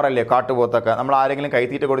വൈൽഡ് ഗോർ അല്ലേ, കാട്ടുപോത്തൊക്കെ, നമ്മൾ ആരെങ്കിലും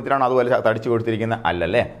കൈത്തീറ്റ കൊടുത്തിട്ടാണ് അതുപോലെ തടിച്ചു കൊടുത്തിരിക്കുന്നത്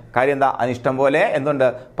അല്ലല്ലേ. കാര്യം എന്താ, അതിന് ഇഷ്ടം പോലെ എന്തുണ്ട്,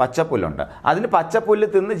 പച്ചപ്പുല്ലുണ്ട്. അതിന് പച്ചപ്പുല്ല്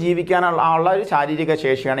തിന്ന് ജീവിക്കാനുള്ള ഒരു ശാരീരിക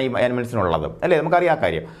ശേഷിയാണ് ഈ അനിമൽസിനുള്ളത് അല്ലേ, നമുക്കറിയാം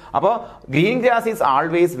കാര്യം. അപ്പോൾ green grass is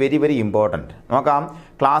always very very important. നോക്കാം,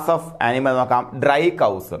 ക്ലാസ് ഓഫ് ആനിമൽ നോക്കാം. Dry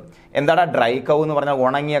cows. എന്താണ് ഡ്രൈ കൗ എന്ന് പറഞ്ഞാൽ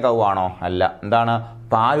ഉണങ്ങിയ കൗ ആണോ? അല്ല. എന്താണ്?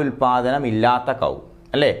 പാലുൽപാദനം ഇല്ലാത്ത കൗ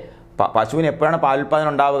അല്ലേ? പശുവിന് എപ്പോഴാണ്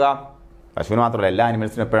പാലുൽപാദനം ഉണ്ടാവുക? പശുവിന് മാത്രമല്ല, എല്ലാ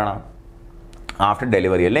ആനിമൽസിനും എപ്പോഴാണ്? ആഫ്റ്റർ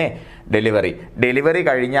ഡെലിവറി അല്ലേ? ഡെലിവറി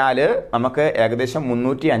കഴിഞ്ഞാൽ നമുക്ക് ഏകദേശം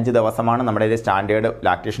 305 ദിവസമാണ് നമ്മുടെ സ്റ്റാൻഡേർഡ്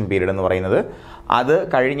ലാക്ടേഷൻ പീരീഡ് എന്ന് പറയുന്നത്. അത്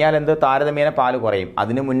കഴിഞ്ഞാൽ താരതമ്യേന പാല് കുറയും.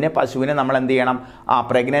 അതിന് മുന്നേ പശുവിനെ നമ്മൾ എന്ത് ചെയ്യണം?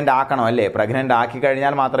 പ്രഗ്നൻ്റ് ആക്കണം അല്ലേ? പ്രഗ്നൻ്റ് ആക്കി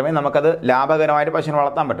കഴിഞ്ഞാൽ മാത്രമേ നമുക്കത് ലാഭകരമായിട്ട് പശുവിനെ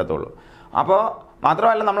വളർത്താൻ പറ്റത്തുള്ളൂ. അപ്പോൾ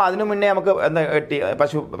മാത്രമല്ല, നമ്മൾ അതിനു മുന്നേ നമുക്ക്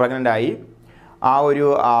പശു പ്രഗ്നൻ്റ് ആയി ഒരു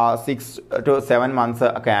 6 to 7 months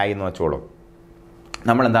ഒക്കെ ആയി എന്ന് വെച്ചോളൂ.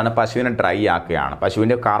 നമ്മളെന്താണ്? പശുവിനെ ഡ്രൈ ആക്കുകയാണ്,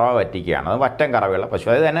 പശുവിൻ്റെ കറവ വറ്റിക്കുകയാണ്. അത് വറ്റൻ കറവയുള്ള പശു.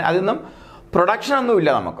 അത് തന്നെ അതിൽ പ്രൊഡക്ഷൻ ഒന്നുമില്ല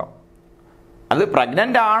നമുക്ക്. അത്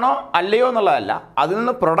പ്രഗ്നൻ്റ് ആണോ അല്ലയോ എന്നുള്ളതല്ല, അതിൽ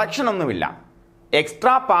നിന്ന് പ്രൊഡക്ഷൻ ഒന്നുമില്ല.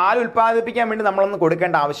 എക്സ്ട്രാ പാൽ ഉൽപ്പാദിപ്പിക്കാൻ വേണ്ടി നമ്മളൊന്നും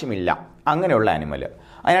കൊടുക്കേണ്ട ആവശ്യമില്ല. അങ്ങനെയുള്ള ആനിമൽ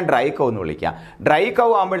അതിനെ ഡ്രൈ കൗ എന്ന് വിളിക്കുക. ഡ്രൈ കൗ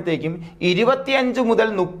ആകുമ്പോഴത്തേക്കും 25 മുതൽ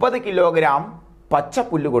 30 കിലോഗ്രാം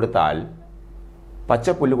പച്ചപ്പുല്ല്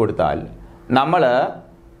കൊടുത്താൽ നമ്മൾ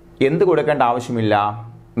എന്ത് കൊടുക്കേണ്ട ആവശ്യമില്ല?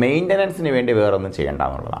 മെയിൻ്റനൻസിന് വേണ്ടി വേറൊന്നും ചെയ്യേണ്ട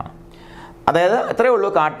എന്നുള്ളതാണ്. അതായത് എത്രയേ ഉള്ളൂ,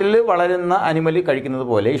 കാട്ടിൽ വളരുന്ന അനിമൽ കഴിക്കുന്നത്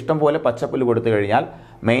പോലെ ഇഷ്ടം പോലെ പച്ചപ്പുല്ല് കൊടുത്തു കഴിഞ്ഞാൽ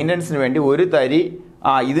മെയിൻ്റനൻസിന് വേണ്ടി ഒരു തരി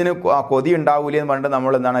ഇതിന് കൊതി ഉണ്ടാവില്ല എന്ന് പറഞ്ഞിട്ട്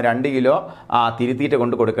നമ്മൾ 2 കിലോ തിരുത്തീറ്റ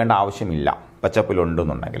കൊണ്ട് കൊടുക്കേണ്ട ആവശ്യമില്ല പച്ചപ്പുല്ല്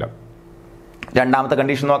ഉണ്ടെന്നുണ്ടെങ്കിലും. രണ്ടാമത്തെ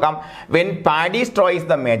കണ്ടീഷൻ നോക്കാം. When paddy straw is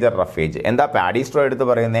the major roughage. എന്താ പാഡി സ്ട്രോ എടുത്ത്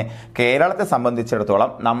പറയുന്നത്? കേരളത്തെ സംബന്ധിച്ചിടത്തോളം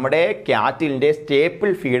നമ്മുടെ ക്യാറ്റിലിൻ്റെ സ്റ്റേപ്പിൾ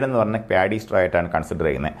ഫീഡ് എന്ന് പറഞ്ഞ പാഡി സ്ട്രോ ആയിട്ടാണ് കൺസിഡർ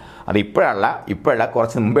ചെയ്യുന്നത്. അത് ഇപ്പോഴല്ല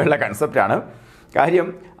കുറച്ച് മുമ്പെയുള്ള കൺസെപ്റ്റാണ്. കാര്യം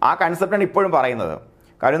ആ കൺസെപ്റ്റാണ് ഇപ്പോഴും പറയുന്നത്.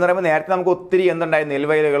 കാര്യം എന്ന് പറയുമ്പോൾ നേരത്തെ നമുക്ക് ഒത്തിരി എന്തുണ്ടായിരുന്നു?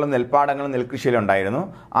 നെൽവയലുകളും നെൽപ്പാടങ്ങളും നെൽകൃഷിയിലും ഉണ്ടായിരുന്നു.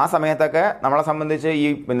 ആ സമയത്തൊക്കെ നമ്മളെ സംബന്ധിച്ച്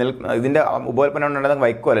ഇതിൻ്റെ ഉപോൽപ്പന്നം ഉണ്ടായിരുന്നത്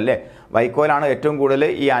വൈക്കോലല്ലേ? വൈക്കോലാണ് ഏറ്റവും കൂടുതൽ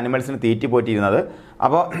ഈ ആനിമൽസിന് തീറ്റി പോറ്റിയിരുന്നത്.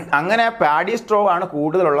 അപ്പോൾ അങ്ങനെ പാഡി സ്ട്രോ ആണ്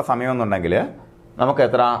കൂടുതലുള്ള സമയം എന്നുണ്ടെങ്കിൽ നമുക്ക്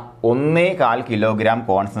എത്ര? 1.25 കിലോഗ്രാം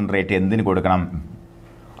കോൺസെൻട്രേറ്റ് എന്തിന് കൊടുക്കണം?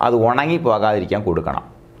 അത് ഉണങ്ങിപ്പോകാതിരിക്കാൻ കൊടുക്കണം.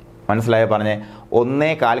 മനസ്സിലായോ പറഞ്ഞേ?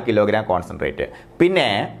 1.25 കിലോഗ്രാം കോൺസെൻട്രേറ്റ്. പിന്നെ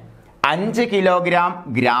 5 കിലോഗ്രാം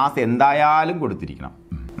ഗ്രാസ് എന്തായാലും കൊടുത്തിരിക്കണം.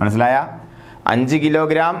 മനസ്സിലായ? 5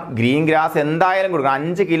 കിലോഗ്രാം ഗ്രീൻ ഗ്രാസ് എന്തായാലും കൊടുക്കണം.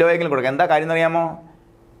 5 കിലോയെങ്കിലും കൊടുക്കണം. എന്താ കാര്യം എന്നറിയാമോ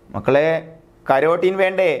മക്കളെ? കരോട്ടീൻ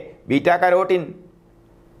വേണ്ടേ? ബീറ്റാ കരോട്ടീൻ,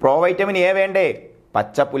 പ്രോവൈറ്റമിൻ എ വേണ്ടേ?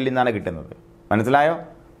 പച്ചപ്പുല്ലിന്നാണ് കിട്ടുന്നത്. മനസ്സിലായോ?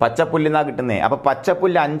 പച്ചപ്പുല്ലിന്നാണ് കിട്ടുന്നത്. അപ്പോൾ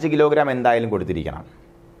പച്ചപ്പുല്ല് 5 കിലോഗ്രാം എന്തായാലും കൊടുത്തിരിക്കണം.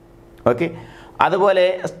 ഓക്കെ. അതുപോലെ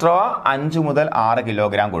സ്ട്രോ 5 മുതൽ 6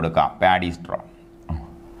 കിലോഗ്രാം കൊടുക്കാം, പാഡി സ്ട്രോ.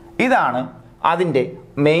 ഇതാണ് അതിൻ്റെ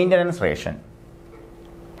മെയിൻ്റനൻസ് റേഷൻ.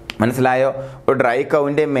 മനസ്സിലായോ? ഒരു ഡ്രൈ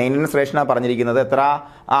കൗവിൻ്റെ മെയിൻ്റനൻസ് റേഷനാണ് പറഞ്ഞിരിക്കുന്നത്. എത്ര?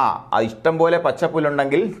 ഇഷ്ടം പോലെ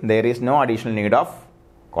പച്ചപ്പുല്ലുണ്ടെങ്കിൽ there is no additional need of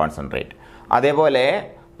concentrate. അതേപോലെ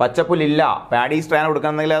പച്ചപ്പുല്ലില്ല, പാഡി സ്ട്രാൻ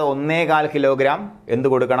കൊടുക്കണമെങ്കിൽ 1.25 കിലോഗ്രാം എന്ത്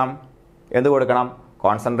കൊടുക്കണം?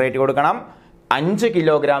 കോൺസെൻട്രേറ്റ് കൊടുക്കണം. 5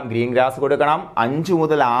 കിലോഗ്രാം ഗ്രീൻ ഗ്രാസ് കൊടുക്കണം. 5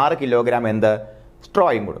 മുതൽ 6 കിലോഗ്രാം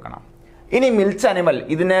സ്ട്രോയും കൊടുക്കണം. ഇനി മിൽച്ച് അനിമൽ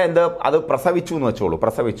ഇതിനെ അത് പ്രസവിച്ചു എന്ന് വെച്ചോളൂ.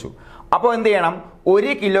 അപ്പോൾ എന്ത് ചെയ്യണം?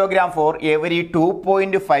 1 kilogram for every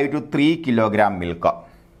 2.5 to 3 kilogram milk.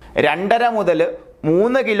 2.5 മുതൽ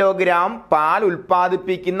 3 കിലോഗ്രാം പാൽ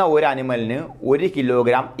ഉൽപ്പാദിപ്പിക്കുന്ന ഒരു അനിമലിന് 1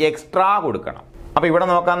 കിലോഗ്രാം എക്സ്ട്രാ കൊടുക്കണം. അപ്പോൾ ഇവിടെ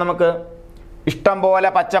നോക്കാം നമുക്ക്. ഇഷ്ടം പോലെ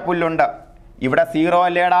പച്ചപ്പുല്ലുണ്ട്. ഇവിടെ 0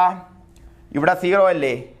 അല്ലേടാ? ഇവിടെ 0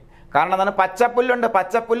 അല്ലേ? കാരണം എന്താണ്? പച്ചപ്പുല്ലുണ്ട്.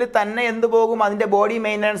 പച്ചപ്പുല്ല് തന്നെ എന്ത് പോകും? അതിൻ്റെ ബോഡി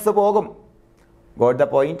മെയിൻ്റനൻസ് പോകും. Got the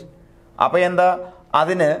point? അപ്പോൾ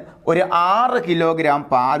അതിന് ഒരു 6 കിലോഗ്രാം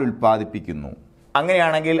പാൽ ഉൽപ്പാദിപ്പിക്കുന്നു.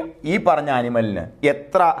 അങ്ങനെയാണെങ്കിൽ ഈ പറഞ്ഞ അനിമലിന്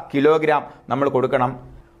എത്ര കിലോഗ്രാം നമ്മൾ കൊടുക്കണം?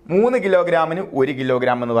 3 കിലോഗ്രാമിന് 1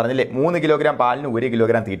 കിലോഗ്രാം എന്ന് പറഞ്ഞില്ലേ? 3 കിലോഗ്രാം പാലിന് 1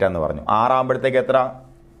 കിലോഗ്രാം തീറ്റ എന്ന് പറഞ്ഞു. 6 ആകുമ്പോഴത്തേക്ക് എത്ര?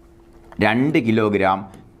 2 കിലോഗ്രാം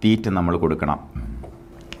തീറ്റ നമ്മൾ കൊടുക്കണം.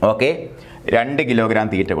 ഓക്കെ, 2 കിലോഗ്രാം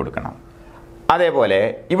തീറ്റ കൊടുക്കണം. അതേപോലെ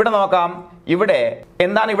ഇവിടെ നോക്കാം. ഇവിടെ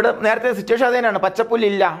എന്താണ്? ഇവിടെ നേരത്തെ സിറ്റുവേഷൻ അത് തന്നെയാണ്.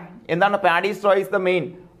 പച്ചപ്പുല്ലില്ല. എന്താണ്? Paddy straw is the main.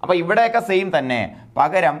 അപ്പോൾ ഇവിടെയൊക്കെ സെയിം തന്നെ.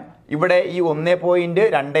 പകരം ഇവിടെ ഈ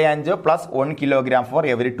 1.25 plus 1 kilogram for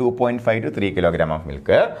every 2.5 to 3 kilogram of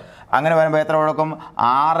milk. അങ്ങനെ വരുമ്പോൾ എത്ര കൊടുക്കും?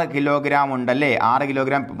 6 കിലോഗ്രാം ഉണ്ടല്ലേ? 6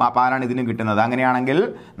 കിലോഗ്രാം പാലാണ് ഇതിന് കിട്ടുന്നത്. അങ്ങനെയാണെങ്കിൽ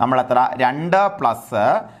നമ്മൾ എത്ര? 2 പ്ലസ്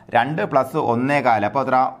 1.25. അപ്പോൾ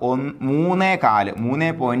എത്ര?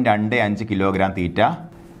 3.25 കിലോഗ്രാം തീറ്റ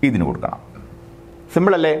ഇതിന് കൊടുക്കണം.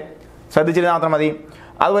 സിമ്പിൾ അല്ലേ? ശ്രദ്ധിച്ചിരുന്നാൽ മാത്രം മതി.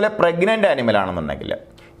 അതുപോലെ പ്രഗ്നൻ്റ് ആനിമൽ ആണെന്നുണ്ടെങ്കിൽ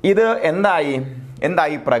ഇത് എന്തായി?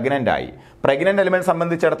 പ്രഗ്നൻ്റ് എലിമെന്റ്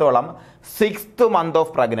സംബന്ധിച്ചിടത്തോളം 6th month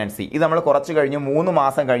ഓഫ് പ്രഗ്നൻസി. ഇത് നമ്മൾ കുറച്ച് കഴിഞ്ഞ് 3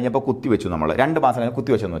 മാസം കഴിഞ്ഞപ്പോൾ കുത്തിവെച്ചു. നമ്മൾ 2 മാസം കഴിഞ്ഞ്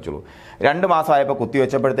കുത്തിവെച്ചെന്ന് വെച്ചോളൂ. 2 മാസമായപ്പോൾ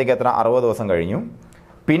കുത്തിവെച്ചപ്പോഴത്തേക്ക് എത്ര? 60 ദിവസം കഴിഞ്ഞു.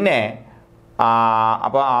 പിന്നെ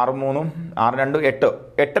അപ്പോൾ 6 3 6 2 8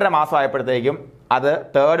 8.5 മാസം ആയപ്പോഴത്തേക്കും അത്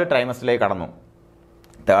 3rd ട്രൈമസ്റ്ററിലേക്ക് കടന്നു.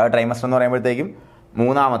 3rd ട്രൈമസ്റ്റർ എന്ന് പറയുമ്പോഴത്തേക്കും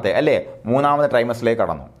മൂന്നാമത്തെ ട്രൈമസ്റ്ററിലേക്ക്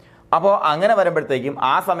കടന്നു. അപ്പോൾ അങ്ങനെ വരുമ്പോഴത്തേക്കും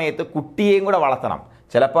ആ സമയത്ത് കുട്ടിയെയും കൂടെ വളർത്തണം.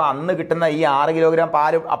 ചിലപ്പോൾ അന്ന് കിട്ടുന്ന ഈ 6 കിലോഗ്രാം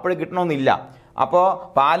പാല് അപ്പോഴും കിട്ടണമെന്നില്ല. അപ്പോൾ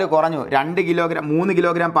പാല് കുറഞ്ഞു, 2 കിലോഗ്രാം 3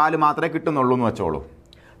 കിലോഗ്രാം പാല് മാത്രമേ കിട്ടുന്നുള്ളൂ എന്ന് വെച്ചോളൂ.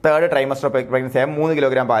 Third trimester of pregnancy 3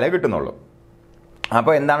 kilogram പാലേ കിട്ടുന്നുള്ളൂ.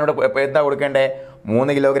 അപ്പോൾ എന്താണ് ഇവിടെ എന്താ കൊടുക്കേണ്ടത്?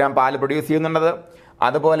 3 കിലോഗ്രാം പാല് പ്രൊഡ്യൂസ് ചെയ്യുന്നുണ്ടത്.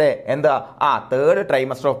 അതുപോലെ എന്താ തേർഡ്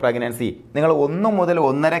ട്രൈമസ്റ്റർ ഓഫ് പ്രഗ്നൻസി നിങ്ങൾ 1 മുതൽ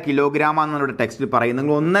 1.5 കിലോഗ്രാം ആണെന്ന് ടെക്സ്റ്റിൽ പറയും.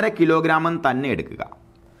 നിങ്ങൾ 1.5 കിലോഗ്രാം തന്നെ എടുക്കുക.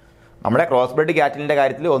 നമ്മുടെ ക്രോസ് ബ്രെഡ് കാറ്റിലിൻ്റെ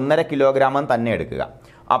കാര്യത്തിൽ 1.5 കിലോഗ്രാം തന്നെ എടുക്കുക.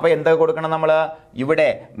 അപ്പോൾ എന്തൊക്കെ കൊടുക്കണം നമ്മൾ? ഇവിടെ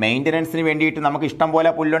മെയിൻ്റനൻസിന് വേണ്ടിയിട്ട് നമുക്ക് ഇഷ്ടം പോലെ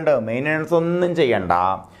പുല്ലുണ്ട്, മെയിൻ്റനൻസ് ഒന്നും ചെയ്യണ്ട.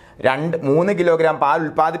 3 കിലോഗ്രാം പാൽ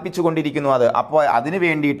ഉൽപ്പാദിപ്പിച്ചു കൊണ്ടിരിക്കുന്നു അത്. അപ്പോൾ അതിന്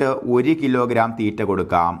വേണ്ടിയിട്ട് 1 കിലോഗ്രാം തീറ്റ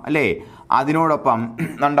കൊടുക്കാം അല്ലേ? അതിനോടൊപ്പം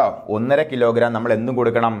ഉണ്ടോ 1.5 കിലോഗ്രാം നമ്മൾ എന്തും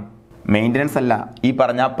കൊടുക്കണം? മെയിൻ്റനൻസ് അല്ല, ഈ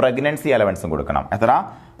പറഞ്ഞ പ്രഗ്നൻസി അലവൻസും കൊടുക്കണം. എത്ര?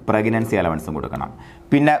 പ്രഗ്നൻസി അലവൻസും കൊടുക്കണം.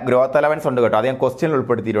 പിന്നെ ഗ്രോത്ത് അലവൻസ് ഉണ്ട് കേട്ടോ, അത് ഞാൻ ക്വസ്റ്റ്യനിൽ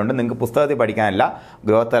ഉൾപ്പെടുത്തിയിട്ടുണ്ട്. നിങ്ങൾക്ക് പുസ്തകത്തിൽ പഠിക്കാനല്ല,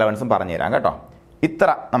 ഗ്രോത്ത് അലവൻസും പറഞ്ഞു തരാം കേട്ടോ. ഇത്ര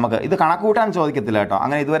നമുക്ക് ഇത് കണക്ക് കൂട്ടാൻ ചോദിക്കത്തില്ല കേട്ടോ,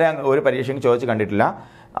 അങ്ങനെ ഇതുവരെ ഒരു പരീക്ഷയ്ക്ക് ചോദിച്ച് കണ്ടിട്ടില്ല.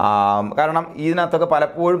 കാരണം ഇതിനകത്തൊക്കെ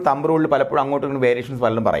പലപ്പോഴും തമ്പ് റൂളിൽ പലപ്പോഴും അങ്ങോട്ടും വേരിയേഷൻസ്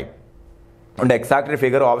പലരും പറയും. അതുകൊണ്ട് എക്സാക്റ്റ്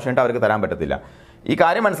ഫിഗർ ഓപ്ഷൻ ഇട്ട് അവർക്ക് തരാൻ പറ്റത്തില്ല. ഈ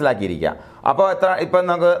കാര്യം മനസ്സിലാക്കിയിരിക്കുക. അപ്പോൾ ഇപ്പം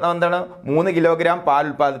നമുക്ക് എന്താണ് 3 കിലോഗ്രാം പാൽ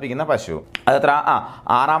ഉൽപ്പാദിപ്പിക്കുന്ന പശു, അതെത്ര?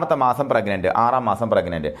 6ാമത്തെ മാസം പ്രഗ്നൻറ്റ്, 6ാം മാസം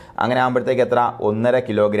പ്രഗ്നൻറ്റ്. അങ്ങനെ ആകുമ്പോഴത്തേക്ക് എത്ര? 1.5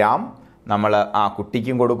 കിലോഗ്രാം നമ്മൾ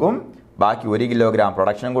കുട്ടിക്കും കൊടുക്കും, ബാക്കി 1 കിലോഗ്രാം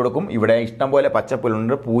പ്രൊഡക്ഷനും കൊടുക്കും. ഇവിടെ ഇഷ്ടംപോലെ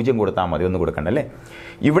പച്ചപ്പുല്ലുണ്ട്, 0 കൊടുത്താൽ മതി, ഒന്നും കൊടുക്കണ്ടല്ലേ.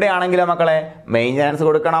 ഇവിടെ ആണെങ്കിലും മക്കളെ മെയിൻ്റനൻസ്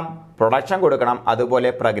കൊടുക്കണം, പ്രൊഡക്ഷൻ കൊടുക്കണം, അതുപോലെ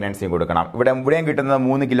പ്രഗ്നൻസിയും കൊടുക്കണം. ഇവിടെയും കിട്ടുന്നത്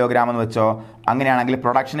 3 കിലോഗ്രാം എന്ന് വെച്ചോ. അങ്ങനെയാണെങ്കിൽ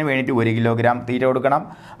പ്രൊഡക്ഷന് വേണ്ടിയിട്ട് 1 കിലോഗ്രാം തീറ്റ കൊടുക്കണം,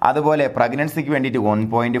 അതുപോലെ പ്രഗ്നൻസിക്ക് വേണ്ടിയിട്ട്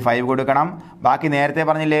 1.5 കൊടുക്കണം. ബാക്കി നേരത്തെ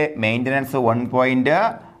പറഞ്ഞില്ലേ മെയിൻ്റനൻസ്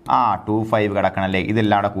 1.25 കിടക്കണല്ലേ.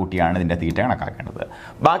 ഇതെല്ലാം കൂടെ കൂട്ടിയാണ് ഇതിൻ്റെ തീറ്റ കണക്കാക്കേണ്ടത്.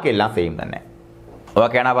 ബാക്കിയെല്ലാം സെയിം തന്നെ.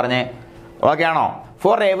 ഓക്കെ ആണോ പറഞ്ഞേ? ഓക്കെ ആണോ?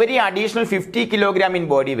 For every additional 50 kilogram in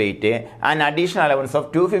body weight, an additional allowance of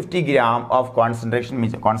 250 gram of concentration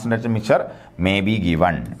mixture may be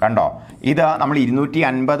given. കണ്ടോ, ഇത് നമ്മൾ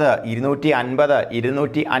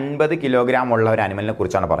 250 കിലോഗ്രാം ഉള്ള ഒരു അനിമലിനെ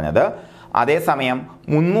കുറിച്ചാണ് പറഞ്ഞത്. അതേസമയം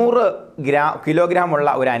 300 കിലോഗ്രാം ഉള്ള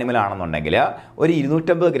ഒരു അനിമൽ ആണെന്നുണ്ടെങ്കിൽ ഒരു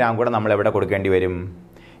 250 ഗ്രാം കൂടെ നമ്മൾ എവിടെ കൊടുക്കേണ്ടി വരും?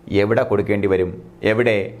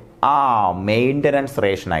 എവിടെ? മെയിൻ്റനൻസ്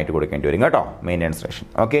റേഷൻ ആയിട്ട് കൊടുക്കേണ്ടി വരും കേട്ടോ, മെയിൻ്റനൻസ് റേഷൻ.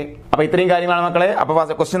 ഓക്കെ, അപ്പോൾ ഇത്രയും കാര്യങ്ങളാണ് മക്കളെ. അപ്പോൾ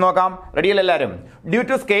ക്വസ്റ്റ്യൻ നോക്കാം. റെഡിയല്ലേ എല്ലാവരും? Due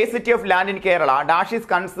to scarcity of land in Kerala, dash is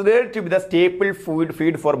considered to B the staple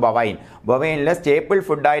feed four bovine. ബൊവൈനിലെ staple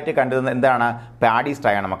ഫുഡായിട്ട് കണ്ടത് എന്താണ്? പാഡി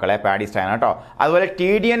സ്ട്രോ ആണ് മക്കളെ, പാഡി സ്ട്രോ ആണ് കേട്ടോ. അതുപോലെ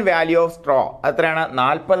TDN വാല്യൂ ഓഫ് സ്ട്രോ എത്രയാണ്?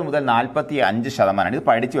 40 മുതൽ 45%. ഇത്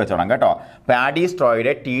പഠിച്ചു വെച്ചോണം കേട്ടോ. Paddy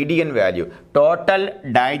സ്ട്രോയുടെ TDN value, total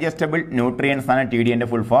digestible nutrients ആണ് TDNന്റെ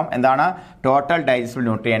ഫുൾ ഫോം. എന്താണ്? ടോട്ടൽ ഡൈജസ്റ്റബിൾ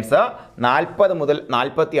ന്യൂട്രിയൻസ് 40 മുതൽ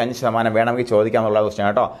 45% വേണമെങ്കിൽ ചോദിക്കാമെന്നുള്ള ക്വസ്റ്റ്യൻ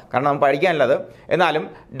കേട്ടോ, കാരണം നമുക്ക് പഠിക്കാനുള്ളത്. എന്നാലും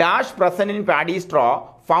dash present in paddy straw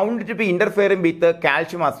found to B interfering with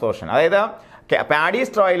calcium absorption. അതായത് പാഡി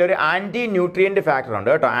സ്ട്രോയിൽ ഒരു ആൻറ്റി ന്യൂട്രിയൻ്റ് ഫാക്ടർ ഉണ്ട്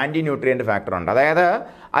കേട്ടോ, ആൻറ്റി ന്യൂട്രിയൻ്റ് ഫാക്ടർ ഉണ്ട്. അതായത്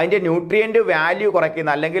അതിൻ്റെ ന്യൂട്രിയൻ്റ് വാല്യൂ കുറയ്ക്കുന്ന,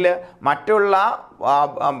 അല്ലെങ്കിൽ മറ്റുള്ള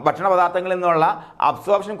ഭക്ഷണ പദാർത്ഥങ്ങളിൽ നിന്നുള്ള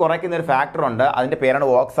അബ്സോർപ്ഷൻ കുറയ്ക്കുന്ന ഒരു ഫാക്ടർ ഉണ്ട്. അതിൻ്റെ പേരാണ്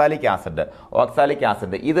ഓക്സാലിക്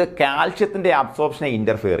ആസിഡ്. ഇത് കാൽഷ്യത്തിൻ്റെ അബ്സോർപ്ഷനെ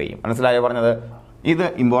ഇന്റർഫിയർ ചെയ്യും. മനസ്സിലായോ പറഞ്ഞത്? ഇത്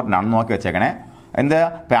ഇമ്പോർട്ടൻ്റ് ആണ്, നോക്കി വെച്ചേക്കണേ. എന്ത്?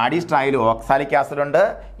 പാഡി സ്ട്രോയിൽ ഓക്സാലിക് ആസിഡ് ഉണ്ട്.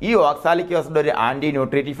 ഈ ഓക്സാലിക് ആസിഡ് ഒരു ആൻറ്റി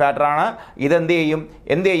ന്യൂട്രീറ്റീവ് ഫാക്ടർ ആണ്. ഇതെന്ത് ചെയ്യും?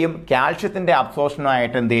 കാൽഷ്യത്തിൻ്റെ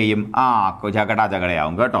അബ്സോർപ്ഷനുമായിട്ട് എന്ത് ചെയ്യും?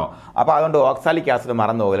 ജഗടയാവും കേട്ടോ. അപ്പോൾ അതുകൊണ്ട് ഓക്സാലിക് ആസിഡ്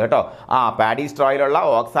മറന്നു പോകില്ല കേട്ടോ. Paddy സ്ട്രോയിലുള്ള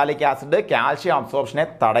oxalic acid calcium അബ്സോർപ്ഷനെ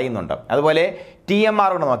തടയുന്നുണ്ട്. അതുപോലെ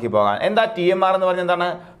TMR കൊണ്ട് നോക്കി പോകാം. എന്താ TMR എന്ന് പറഞ്ഞാൽ? എന്താണ്?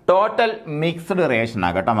 ടോട്ടൽ മിക്സ്ഡ് റേഷൻ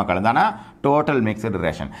ആണ് കേട്ടോ മക്കൾ. എന്താണ്? Total mixed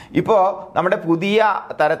ration. ഇപ്പോൾ നമ്മുടെ പുതിയ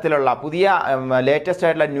ലേറ്റസ്റ്റ്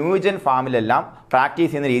ആയിട്ടുള്ള ന്യൂജൻ ഫാമിലെല്ലാം പ്രാക്ടീസ്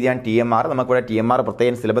ചെയ്യുന്ന രീതിയാണ് TMR. നമുക്കിവിടെ TMR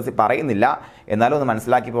പ്രത്യേകം സിലബസിൽ പറയുന്നില്ല, എന്നാലും ഒന്ന്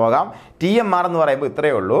മനസ്സിലാക്കി പോകാം. TMR എന്ന് പറയുമ്പോൾ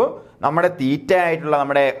ഇത്രയേ ഉള്ളൂ, നമ്മുടെ തീറ്റ ആയിട്ടുള്ള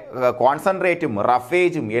നമ്മുടെ കോൺസെൻട്രേറ്റും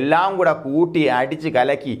റഫേജും എല്ലാം കൂടെ കൂട്ടി അടിച്ച്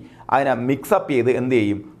കലക്കി അതിനെ മിക്സപ്പ് ചെയ്ത് എന്ത്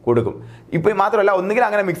ചെയ്യും? കൊടുക്കും. ഇപ്പോൾ മാത്രമല്ല, ഒന്നുകിൽ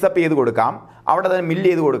അങ്ങനെ മിക്സപ്പ് ചെയ്ത് കൊടുക്കാം, അവിടെ തന്നെ മില്ല്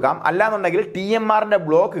ചെയ്ത് കൊടുക്കാം. അല്ലാന്നുണ്ടെങ്കിൽ TMRന്റെ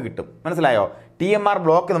ബ്ലോക്ക് കിട്ടും. മനസ്സിലായോ? TMR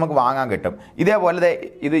ബ്ലോക്ക് നമുക്ക് വാങ്ങാൻ കിട്ടും. ഇതേപോലെ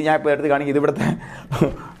ഇത് ഞാൻ ഇപ്പോൾ എടുത്ത് കാണിക്കും,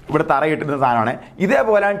 ഇവിടെ തറ കിട്ടുന്ന സാധനമാണ്.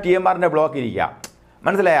 ഇതേപോലെയാണ് TMRന്റെ ബ്ലോക്ക് ഇരിക്കുക.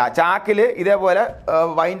 മനസ്സിലായോ? ചാക്കിൽ ഇതേപോലെ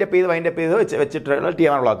വൈൻഡപ്പ് ചെയ്ത് വെച്ചിട്ടുള്ള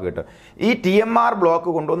TMR ബ്ലോക്ക് കിട്ടും. ഈ TMR ബ്ലോക്ക്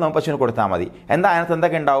കൊണ്ടുവന്ന് നമുക്ക് പശുവിന് കൊടുത്താൽ മതി. എന്താ അതിനകത്ത്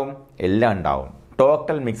എന്തൊക്കെ ഉണ്ടാവും? എല്ലാം ഉണ്ടാവും.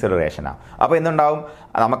 Total mixed റേഷനാണ്. അപ്പോൾ എന്തുണ്ടാവും?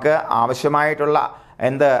 നമുക്ക് ആവശ്യമായിട്ടുള്ള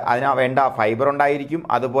അതിന് വേണ്ട ഫൈബർ ഉണ്ടായിരിക്കും,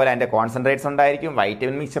 അതുപോലെ അതിൻ്റെ കോൺസെൻട്രേറ്റ്സ് ഉണ്ടായിരിക്കും,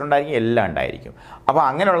 വൈറ്റമിൻ മിക്സ്ചർ ഉണ്ടായിരിക്കും, എല്ലാം ഉണ്ടായിരിക്കും. അപ്പോൾ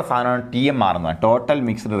അങ്ങനെയുള്ള സാധനമാണ് TMR എന്ന്, ടോട്ടൽ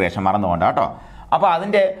മിക്സ്ഡ് റേഷൻ. മറന്നുകൊണ്ട് കേട്ടോ. അപ്പോൾ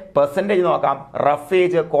അതിൻ്റെ പെർസെൻറ്റേജ് നോക്കാം.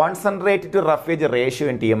 Roughage, concentrate to roughage ratio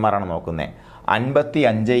in TMR ആണ് നോക്കുന്നത്.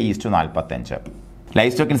 55:45.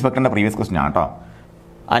 ലൈഫ് സ്റ്റോക്ക് ഇൻസ്പെക്ടറിൻ്റെ പ്രീവിയസ് ക്വസ്റ്റ്യൻ ആണ് കേട്ടോ.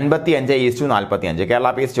 55:45 കേരള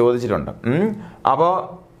PSS ചോദിച്ചിട്ടുണ്ട്. അപ്പോൾ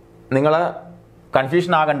നിങ്ങൾ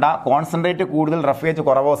കൺഫ്യൂഷൻ ആകണ്ട. കോൺസെൻട്രേറ്റ് കൂടുതൽ, റഫേജ്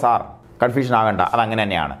കുറവോ സാർ? കൺഫ്യൂഷൻ ആകണ്ട, അതങ്ങനെ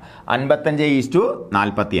തന്നെയാണ്.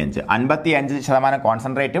 55:45 55%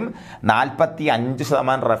 കോൺസെൻട്രേറ്റും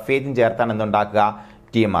 45% റഫേജും ചേർത്താണ് എന്തുണ്ടാക്കുക,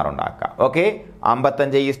 TMR ഉണ്ടാക്കുക. ഓക്കെ,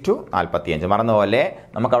 55:45 മറന്നുപോലെ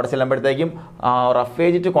നമുക്ക് അവിടെ ചെല്ലുമ്പോഴത്തേക്കും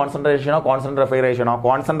roughage to കോൺസെൻട്രേഷനോ concentrate roughage റേഷനോ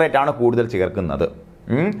concentrate ആണ് കൂടുതൽ ചേർക്കുന്നത്.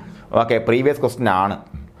 ഓക്കെ, പ്രീവിയസ് ക്വസ്റ്റ്യൻ ആണ്.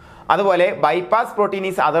 അതുപോലെ bypass protein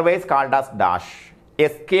is otherwise called as dash,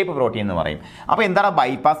 escape protein എന്ന് പറയും. അപ്പോൾ എന്താണ്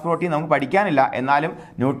ബൈപ്പാസ് പ്രോട്ടീൻ നമുക്ക് പഠിക്കാനില്ല, എന്നാലും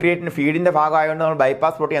ന്യൂട്രിയൻറ്റിൻ്റെ ഫീഡിൻ്റെ ഭാഗമായതുകൊണ്ട് നമ്മൾ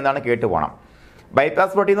ബൈപ്പാസ് പ്രോട്ടീൻ എന്താണ് കേട്ട് പോകണം.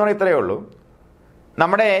 ബൈപ്പാസ് പ്രോട്ടീൻ എന്ന് പറഞ്ഞാൽ ഇത്രയേ ഉള്ളൂ.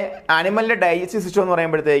 നമ്മുടെ ആനിമലിൻ്റെ ഡൈജസ്റ്റീവ് സിസ്റ്റം എന്ന്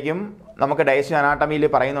പറയുമ്പോഴത്തേക്കും നമുക്ക് ഡൈജസ്റ്റീവ് അനാട്ടമിയിൽ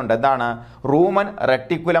പറയുന്നുണ്ട് എന്താണ്, റൂമൻ,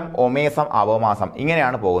 റെട്ടിക്കുലം, ഒമേസം, അവോമാസം,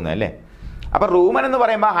 ഇങ്ങനെയാണ് പോകുന്നത് അല്ലേ. അപ്പോൾ റൂമൻ എന്ന്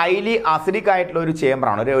പറയുമ്പോൾ ഹൈലി അസിഡിക് ആയിട്ടുള്ള ഒരു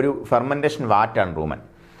ചേമ്പറാണ്, ഒരു ഫെർമെൻറ്റേഷൻ വാറ്റാണ് റൂമൻ.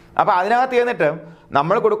 അപ്പോൾ അതിനകത്ത് ചെന്നിട്ട്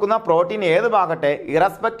നമ്മൾ കൊടുക്കുന്ന പ്രോട്ടീൻ ഏത് ഭാഗട്ടെ,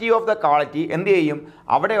 ഇറസ്പെക്റ്റീവ് ഓഫ് ദ ക്വാളിറ്റി എന്ത് ചെയ്യും,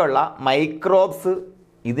 അവിടെയുള്ള മൈക്രോബ്സ്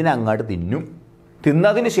ഇതിനങ്ങോട്ട് തിന്നും.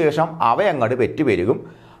 തിന്നതിന് ശേഷം അവയങ്ങോട്ട് പെറ്റുപെരുകും.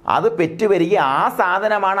 അത് പെറ്റുപെരുകി ആ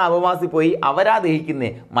സാധനമാണ് അവമാസി പോയി അവരാ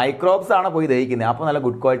ദഹിക്കുന്നത്, മൈക്രോബ്സ് ആണ് പോയി ദഹിക്കുന്നത്. അപ്പോൾ നല്ല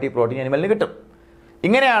ഗുഡ് ക്വാളിറ്റി പ്രോട്ടീൻ അനിമലിന് കിട്ടും.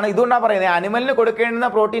 ഇങ്ങനെയാണ്. ഇതുകൊണ്ടാണ് പറയുന്നത് അനിമലിന് കൊടുക്കേണ്ടുന്ന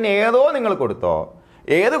പ്രോട്ടീൻ ഏതോ നിങ്ങൾ കൊടുത്തോ,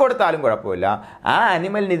 ഏത് കൊടുത്താലും കുഴപ്പമില്ല, ആ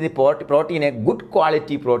അനിമലിന് ഇത് പ്രോട്ടീനെ ഗുഡ്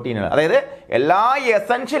ക്വാളിറ്റി പ്രോട്ടീനാണ്, അതായത് എല്ലാ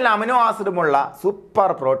എസൻഷ്യൽ അമിനോ ആസിഡുമുള്ള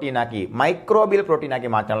സൂപ്പർ പ്രോട്ടീനാക്കി, മൈക്രോബിയൽ പ്രോട്ടീനാക്കി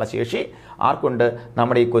മാറ്റാനുള്ള ശേഷി ആർക്കുണ്ട്,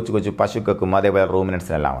 നമ്മുടെ ഈ കൊച്ചു കൊച്ചു പശുക്കൾക്കും അതേപോലെ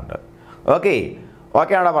റൂമിനൻസിനെല്ലാം ഉണ്ട്.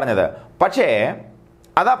 ഓക്കെയാണോ പറഞ്ഞത്. പക്ഷേ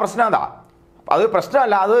അതാ പ്രശ്നം, അതൊരു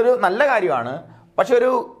പ്രശ്നമല്ല, അതൊരു നല്ല കാര്യമാണ്. പക്ഷെ ഒരു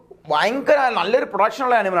ഭയങ്കര നല്ലൊരു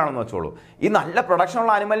പ്രൊഡക്ഷനുള്ള അനിമലാണെന്ന് വെച്ചോളൂ. ഈ നല്ല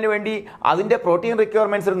പ്രൊഡക്ഷനുള്ള അനിമലിന് വേണ്ടി അതിൻ്റെ പ്രോട്ടീൻ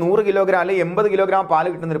റിക്വയർമെൻറ്റ്സ് ഒരു 100 കിലോഗ്രാം അല്ലെങ്കിൽ 80 കിലോഗ്രാം പാല്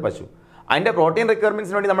കിട്ടുന്നൊരു പശു, അതിൻ്റെ പ്രോട്ടീൻ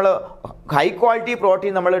റിക്വയർമെൻറ്റ്സിന് വേണ്ടി നമ്മൾ ഹൈ ക്വാളിറ്റി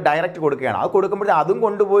പ്രോട്ടീൻ നമ്മൾ ഡയറക്റ്റ് കൊടുക്കുകയാണ്. അത് കൊടുക്കുമ്പോഴേ അതും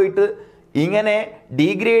കൊണ്ടുപോയിട്ട് ഇങ്ങനെ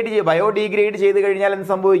ബയോഡീഗ്രേഡ് ചെയ്ത് കഴിഞ്ഞാൽ എന്ത്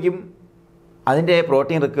സംഭവിക്കും, അതിൻ്റെ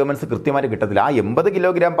പ്രോട്ടീൻ റിക്വയർമെൻറ്റ്സ് കൃത്യമായിട്ട് കിട്ടത്തില്ല. ആ 80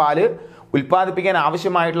 കിലോഗ്രാം പാല് ഉൽപ്പാദിപ്പിക്കാൻ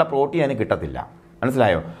ആവശ്യമായിട്ടുള്ള പ്രോട്ടീൻ അതിന് കിട്ടത്തില്ല.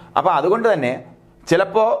 മനസ്സിലായോ. അപ്പോൾ അതുകൊണ്ട് തന്നെ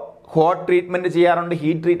ചിലപ്പോൾ ഹോട്ട് ട്രീറ്റ്മെൻറ്റ് ചെയ്യാറുണ്ട്,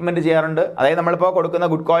 ഹീറ്റ് ട്രീറ്റ്മെൻറ്റ് ചെയ്യാറുണ്ട്. അതായത് നമ്മളിപ്പോൾ കൊടുക്കുന്ന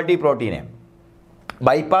ഗുഡ് ക്വാളിറ്റി പ്രോട്ടീനെ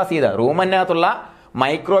ബൈപ്പാസ് ചെയ്ത് റൂമിനകത്തുള്ള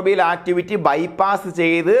മൈക്രോബിയൽ ആക്ടിവിറ്റി ബൈപ്പാസ്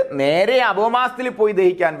ചെയ്ത് നേരെ അപോമാസത്തിൽ പോയി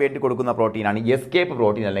ദഹിക്കാൻ വേണ്ടി കൊടുക്കുന്ന പ്രോട്ടീനാണ് എസ്കേപ്പ്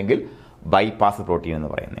പ്രോട്ടീൻ അല്ലെങ്കിൽ ബൈപ്പാസ് പ്രോട്ടീൻ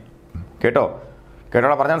എന്ന് പറയുന്നത്. കേട്ടോ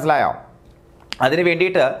പറഞ്ഞാൽ മനസ്സിലായോ. അതിന്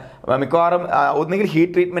വേണ്ടിയിട്ട് മിക്കവാറും ഒന്നുകിൽ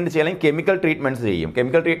ഹീറ്റ് ട്രീറ്റ്മെൻറ്റ് ചെയ്യും, അല്ലെങ്കിൽ കെമിക്കൽ ട്രീറ്റ്മെൻറ്റ്സ് ചെയ്യും.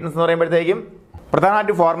 കെമിക്കൽ ട്രീറ്റ്മെൻറ്റ്സ് എന്ന് പറയുമ്പോഴത്തേക്കും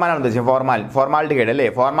പ്രധാനമായിട്ട് ഫോർമാലാണ് ഉദ്ദേശിച്ചത്, ഫോർമാലിഡിഹൈഡ് അല്ലേ.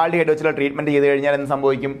 ഫോർമാലിഡിഹൈഡ് വെച്ചുള്ള ട്രീറ്റ്മെൻറ്റ് ചെയ്ത് കഴിഞ്ഞാൽ എന്ത്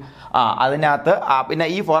സംഭവിക്കും, അതിനകത്ത് പിന്നെ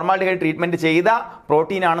ഈ ഫോർമാലിഡിഹൈഡ് ട്രീറ്റ്മെൻറ്റ് ചെയ്ത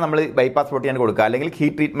പ്രോട്ടീനാണ് നമ്മൾ ബൈപ്പാസ് പ്രോട്ടീൻ കൊടുക്കുക, അല്ലെങ്കിൽ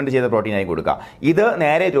ഹീറ്റ് ട്രീറ്റ്മെൻറ്റ് ചെയ്ത പ്രോട്ടീനായി കൊടുക്കുക. ഇത്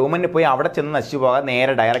നേരെ റൂമിന് പോയി അവിടെ ചെന്ന് നശിച്ചു പോകാൻ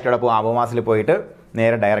നേരെ ഡയറക്റ്റ് അവിടെ പോകും, അപോമാസിൽ പോയിട്ട്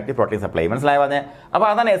നേരെ ഡയറക്റ്റ് പ്രോട്ടീൻ സപ്ലൈ. മനസ്സിലായി പറഞ്ഞത്. അപ്പോൾ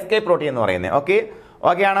അതാണ് എസ്കേപ്പ് പ്രോട്ടീൻ എന്ന് പറയുന്നത്.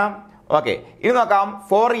 ഓക്കെയാണ്. ഇനി നോക്കാം.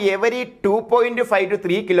 For every 2.5 to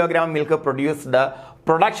 3 kilogram milk produced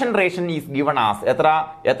production ration is given as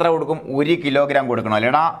എത്ര കൊടുക്കും, 1 കിലോഗ്രാം കൊടുക്കണം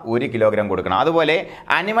അല്ലേടാ, 1 കിലോഗ്രാം കൊടുക്കണം. അതുപോലെ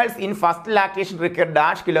animals in first lactation require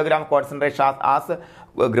dash kilogram concentration as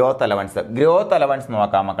growth allowance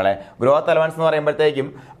നോക്കാം മക്കളെ. ഗ്രോത്ത് അലവൻസ് എന്ന് പറയുമ്പോഴത്തേക്കും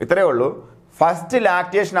ഇത്രയേ ഉള്ളൂ. ഫസ്റ്റ്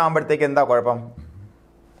ലാക്ടേഷൻ ആകുമ്പോഴത്തേക്ക് എന്താ കുഴപ്പം,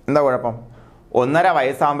 1.5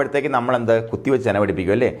 വയസ്സാകുമ്പോഴത്തേക്ക് നമ്മൾ കുത്തിവെച്ച് ചെന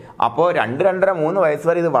പിടിപ്പിക്കും അല്ലേ. അപ്പോൾ 2, 2.5, 3 വയസ്സ്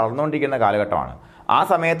വരെ ഇത് വളർന്നുകൊണ്ടിരിക്കുന്ന കാലഘട്ടമാണ്. ആ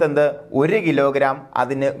സമയത്ത് 1 കിലോഗ്രാം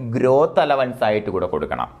അതിന് ഗ്രോത്ത് അലവൻസ് ആയിട്ട് കൂടെ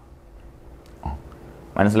കൊടുക്കണം.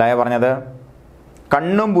 മനസ്സിലായോ പറഞ്ഞത്.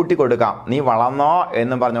 കണ്ണും പൂട്ടി കൊടുക്കാം, നീ വളർന്നോ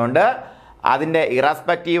എന്നും പറഞ്ഞുകൊണ്ട് അതിൻ്റെ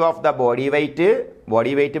irrespective of the body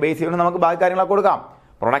weight base ചെയ്തുകൊണ്ട് നമുക്ക് ബാക്കി കാര്യങ്ങളൊക്കെ കൊടുക്കാം.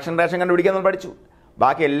 പ്രൊഡക്ഷൻ റേഷൻ കണ്ടുപിടിക്കാൻ നമ്മൾ പഠിച്ചു.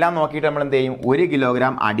 ബാക്കി എല്ലാം നോക്കിയിട്ട് നമ്മൾ എന്ത് ചെയ്യും, 1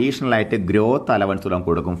 കിലോഗ്രാം അഡീഷണൽ ആയിട്ട് ഗ്രോത്ത് അലവൻസ്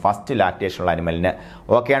കൊടുക്കും ഫസ്റ്റ് ലാക്ടേഷനുള്ള അനിമലിന്.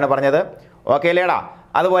 ഓക്കെയാണ് പറഞ്ഞത്. ഓക്കെ അല്ലേടാ.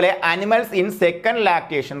 അതുപോലെ animals in second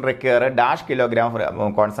lactation require dash kilogram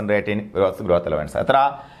concentrate in growth allowance.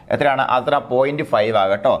 എത്രയാണ് 0.5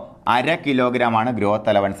 ആകട്ടോ. 1/2 കിലോഗ്രാം ആണ് ഗ്രോത്ത്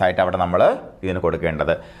അലവൻസ് ആയിട്ട് അവിടെ നമ്മൾ ഇതിന്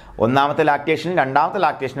കൊടുക്കേണ്ടത്. 1ാമത്തെ ലാക്ടേഷനും 2ാമത്തെ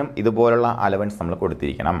ലാക്ടേഷനും ഇതുപോലുള്ള അലവൻസ് നമ്മൾ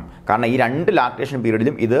കൊടുത്തിരിക്കണം. കാരണം ഈ 2 ലാക്ടേഷൻ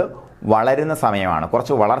പീരീഡിലും ഇത് വളരുന്ന സമയമാണ്,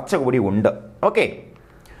 കുറച്ച് വളർച്ച കൂടി ഉണ്ട്.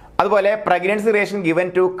 അതുപോലെ pregnancy ration given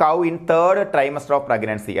to cow in 3rd trimester of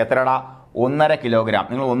pregnancy. എത്രടാ, 1.5 kilogram.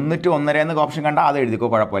 നിങ്ങൾ 1 to 1.5 എന്ന് ഓപ്ഷൻ കണ്ടാൽ അത് എഴുതിക്കോ,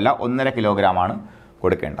 കുഴപ്പമില്ല. 1.5 കിലോഗ്രാം ആണ്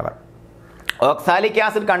കൊടുക്കേണ്ടത്. Oxalic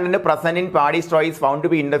acid content present in paddy straw is found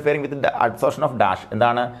to B interfering with absorption of dash.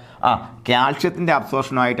 എന്താണ്, കാൽഷ്യത്തിൻ്റെ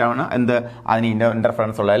അബ്സോർഷനായിട്ടാണ് അതിന്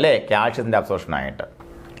ഇന്റർഫറൻസ് ഉള്ളത് അല്ലേ, കാൽഷ്യത്തിൻ്റെ അബ്സോർഷനായിട്ട്.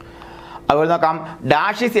 അതുപോലെ നോക്കാം.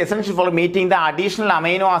 Dash is essential for meeting the additional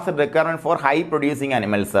amino acid requirement for high producing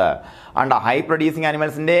animals. High producing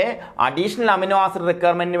അനിമൽസിന്റെ additional amino acid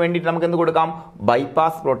റിക്വയർമെന്റിന് വേണ്ടിയിട്ട് നമുക്ക് എന്ത് കൊടുക്കാം,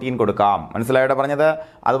 ബൈപ്പാസ് പ്രോട്ടീൻ കൊടുക്കാം. മനസ്സിലായോ പറഞ്ഞത്.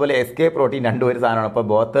 അതുപോലെ എസ്കേപ്പ് പ്രോട്ടീൻ, 2 ഒരു സാധനമാണ്. ഇപ്പോൾ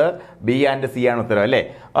ബോത്ത് B and C ആണ് ഉത്തരം അല്ലേ.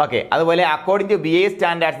 അതുപോലെ according to BA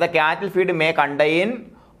standards the കാറ്റിൽ ഫീഡ് മേ കണ്ടെയ്ൻ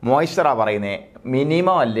മോയ്സ്ചറാ പറയുന്നത്.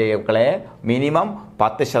 മിനിമം അല്ലേ മക്കളെ, മിനിമം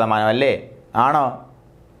 10% അല്ലേ, ആണോ?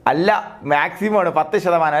 അല്ല, മാക്സിമം ആണ്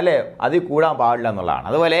 10%, അല്ലേ? അതിൽ കൂടാൻ പാടില്ല എന്നുള്ളതാണ്.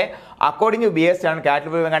 അതുപോലെ according to BS standard cattle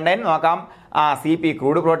feed content നോക്കാം. CP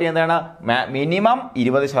ക്രൂഡ് പ്രോട്ടീൻ എന്താണ്? മിനിമം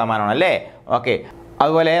 20% അല്ലേ? ഓക്കെ.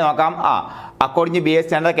 അതുപോലെ നോക്കാം, according to BS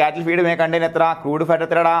standard cattle feed may contain എത്ര? Crude fat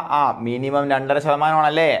എത്രടാ? മിനിമം 2.5%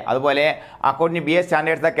 ആണല്ലേ? അതുപോലെ according to BS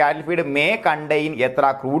standards the cattle feed may contain എത്ര?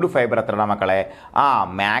 Crude fibre എത്രടാ മക്കളെ?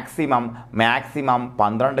 മാക്സിമം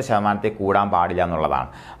 12% കൂടാൻ പാടില്ല എന്നുള്ളതാണ്.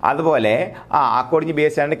 അതുപോലെ according to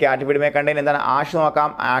BS standard cattle feed may contain എന്താണ്? ആഷ് നോക്കാം.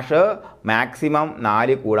 ആഷ് മാക്സിമം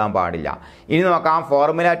 4 കൂടാൻ പാടില്ല. ഇനി നോക്കാം,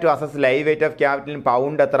 formula to assess live weight of capital in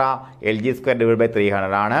pound എത്ര?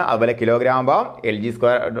 Lg²/300 ആണ്. അതുപോലെ കിലോഗ്രാം ആകുമ്പോൾ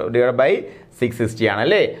Lg²/660 ആണ്,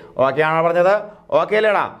 അല്ലേ? ഓക്കെ ആണോ പറഞ്ഞത്? ഓക്കെ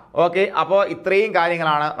അല്ലേടാ? ഓക്കെ. അപ്പോൾ ഇത്രയും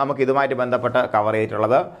കാര്യങ്ങളാണ് നമുക്ക് ഇതുമായിട്ട് ബന്ധപ്പെട്ട് കവർ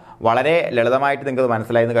ചെയ്തിട്ടുള്ളത്. വളരെ ലളിതമായിട്ട് നിങ്ങൾക്ക്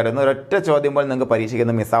മനസ്സിലായെന്ന് കരുതുന്നു. ഒരൊറ്റ ചോദ്യം പോലും നിങ്ങൾക്ക്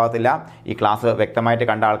പരീക്ഷിക്കുന്നത് മിസ്സാവത്തില്ല. ഈ ക്ലാസ് വ്യക്തമായിട്ട്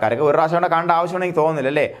കണ്ട ആൾക്കാർക്ക് ഒരു പ്രാവശ്യം കൂടെ കണ്ട ആവശ്യമുണ്ടെങ്കിൽ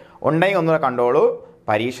തോന്നുന്നില്ല, അല്ലേ? ഉണ്ടെങ്കിൽ ഒന്നുകൂടെ കണ്ടോളൂ.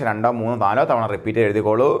 പരീക്ഷ 2, 3, 4 തവണ repeat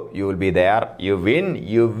എഴുതിക്കോളൂ. You will be there. You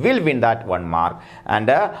will win that 1 mark.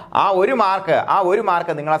 And ആ ഒരു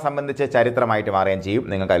മാർക്ക് നിങ്ങളെ സംബന്ധിച്ച് ചരിത്രമായിട്ട് മാറുകയും ചെയ്യും.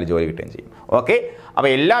 നിങ്ങൾക്ക് അതിൽ ജോലി കിട്ടുകയും ചെയ്യും. ഓക്കെ. അപ്പോൾ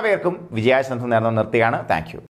എല്ലാവർക്കും വിജയാശംസ നേർന്നു നിർത്തുകയാണ്. Thank you.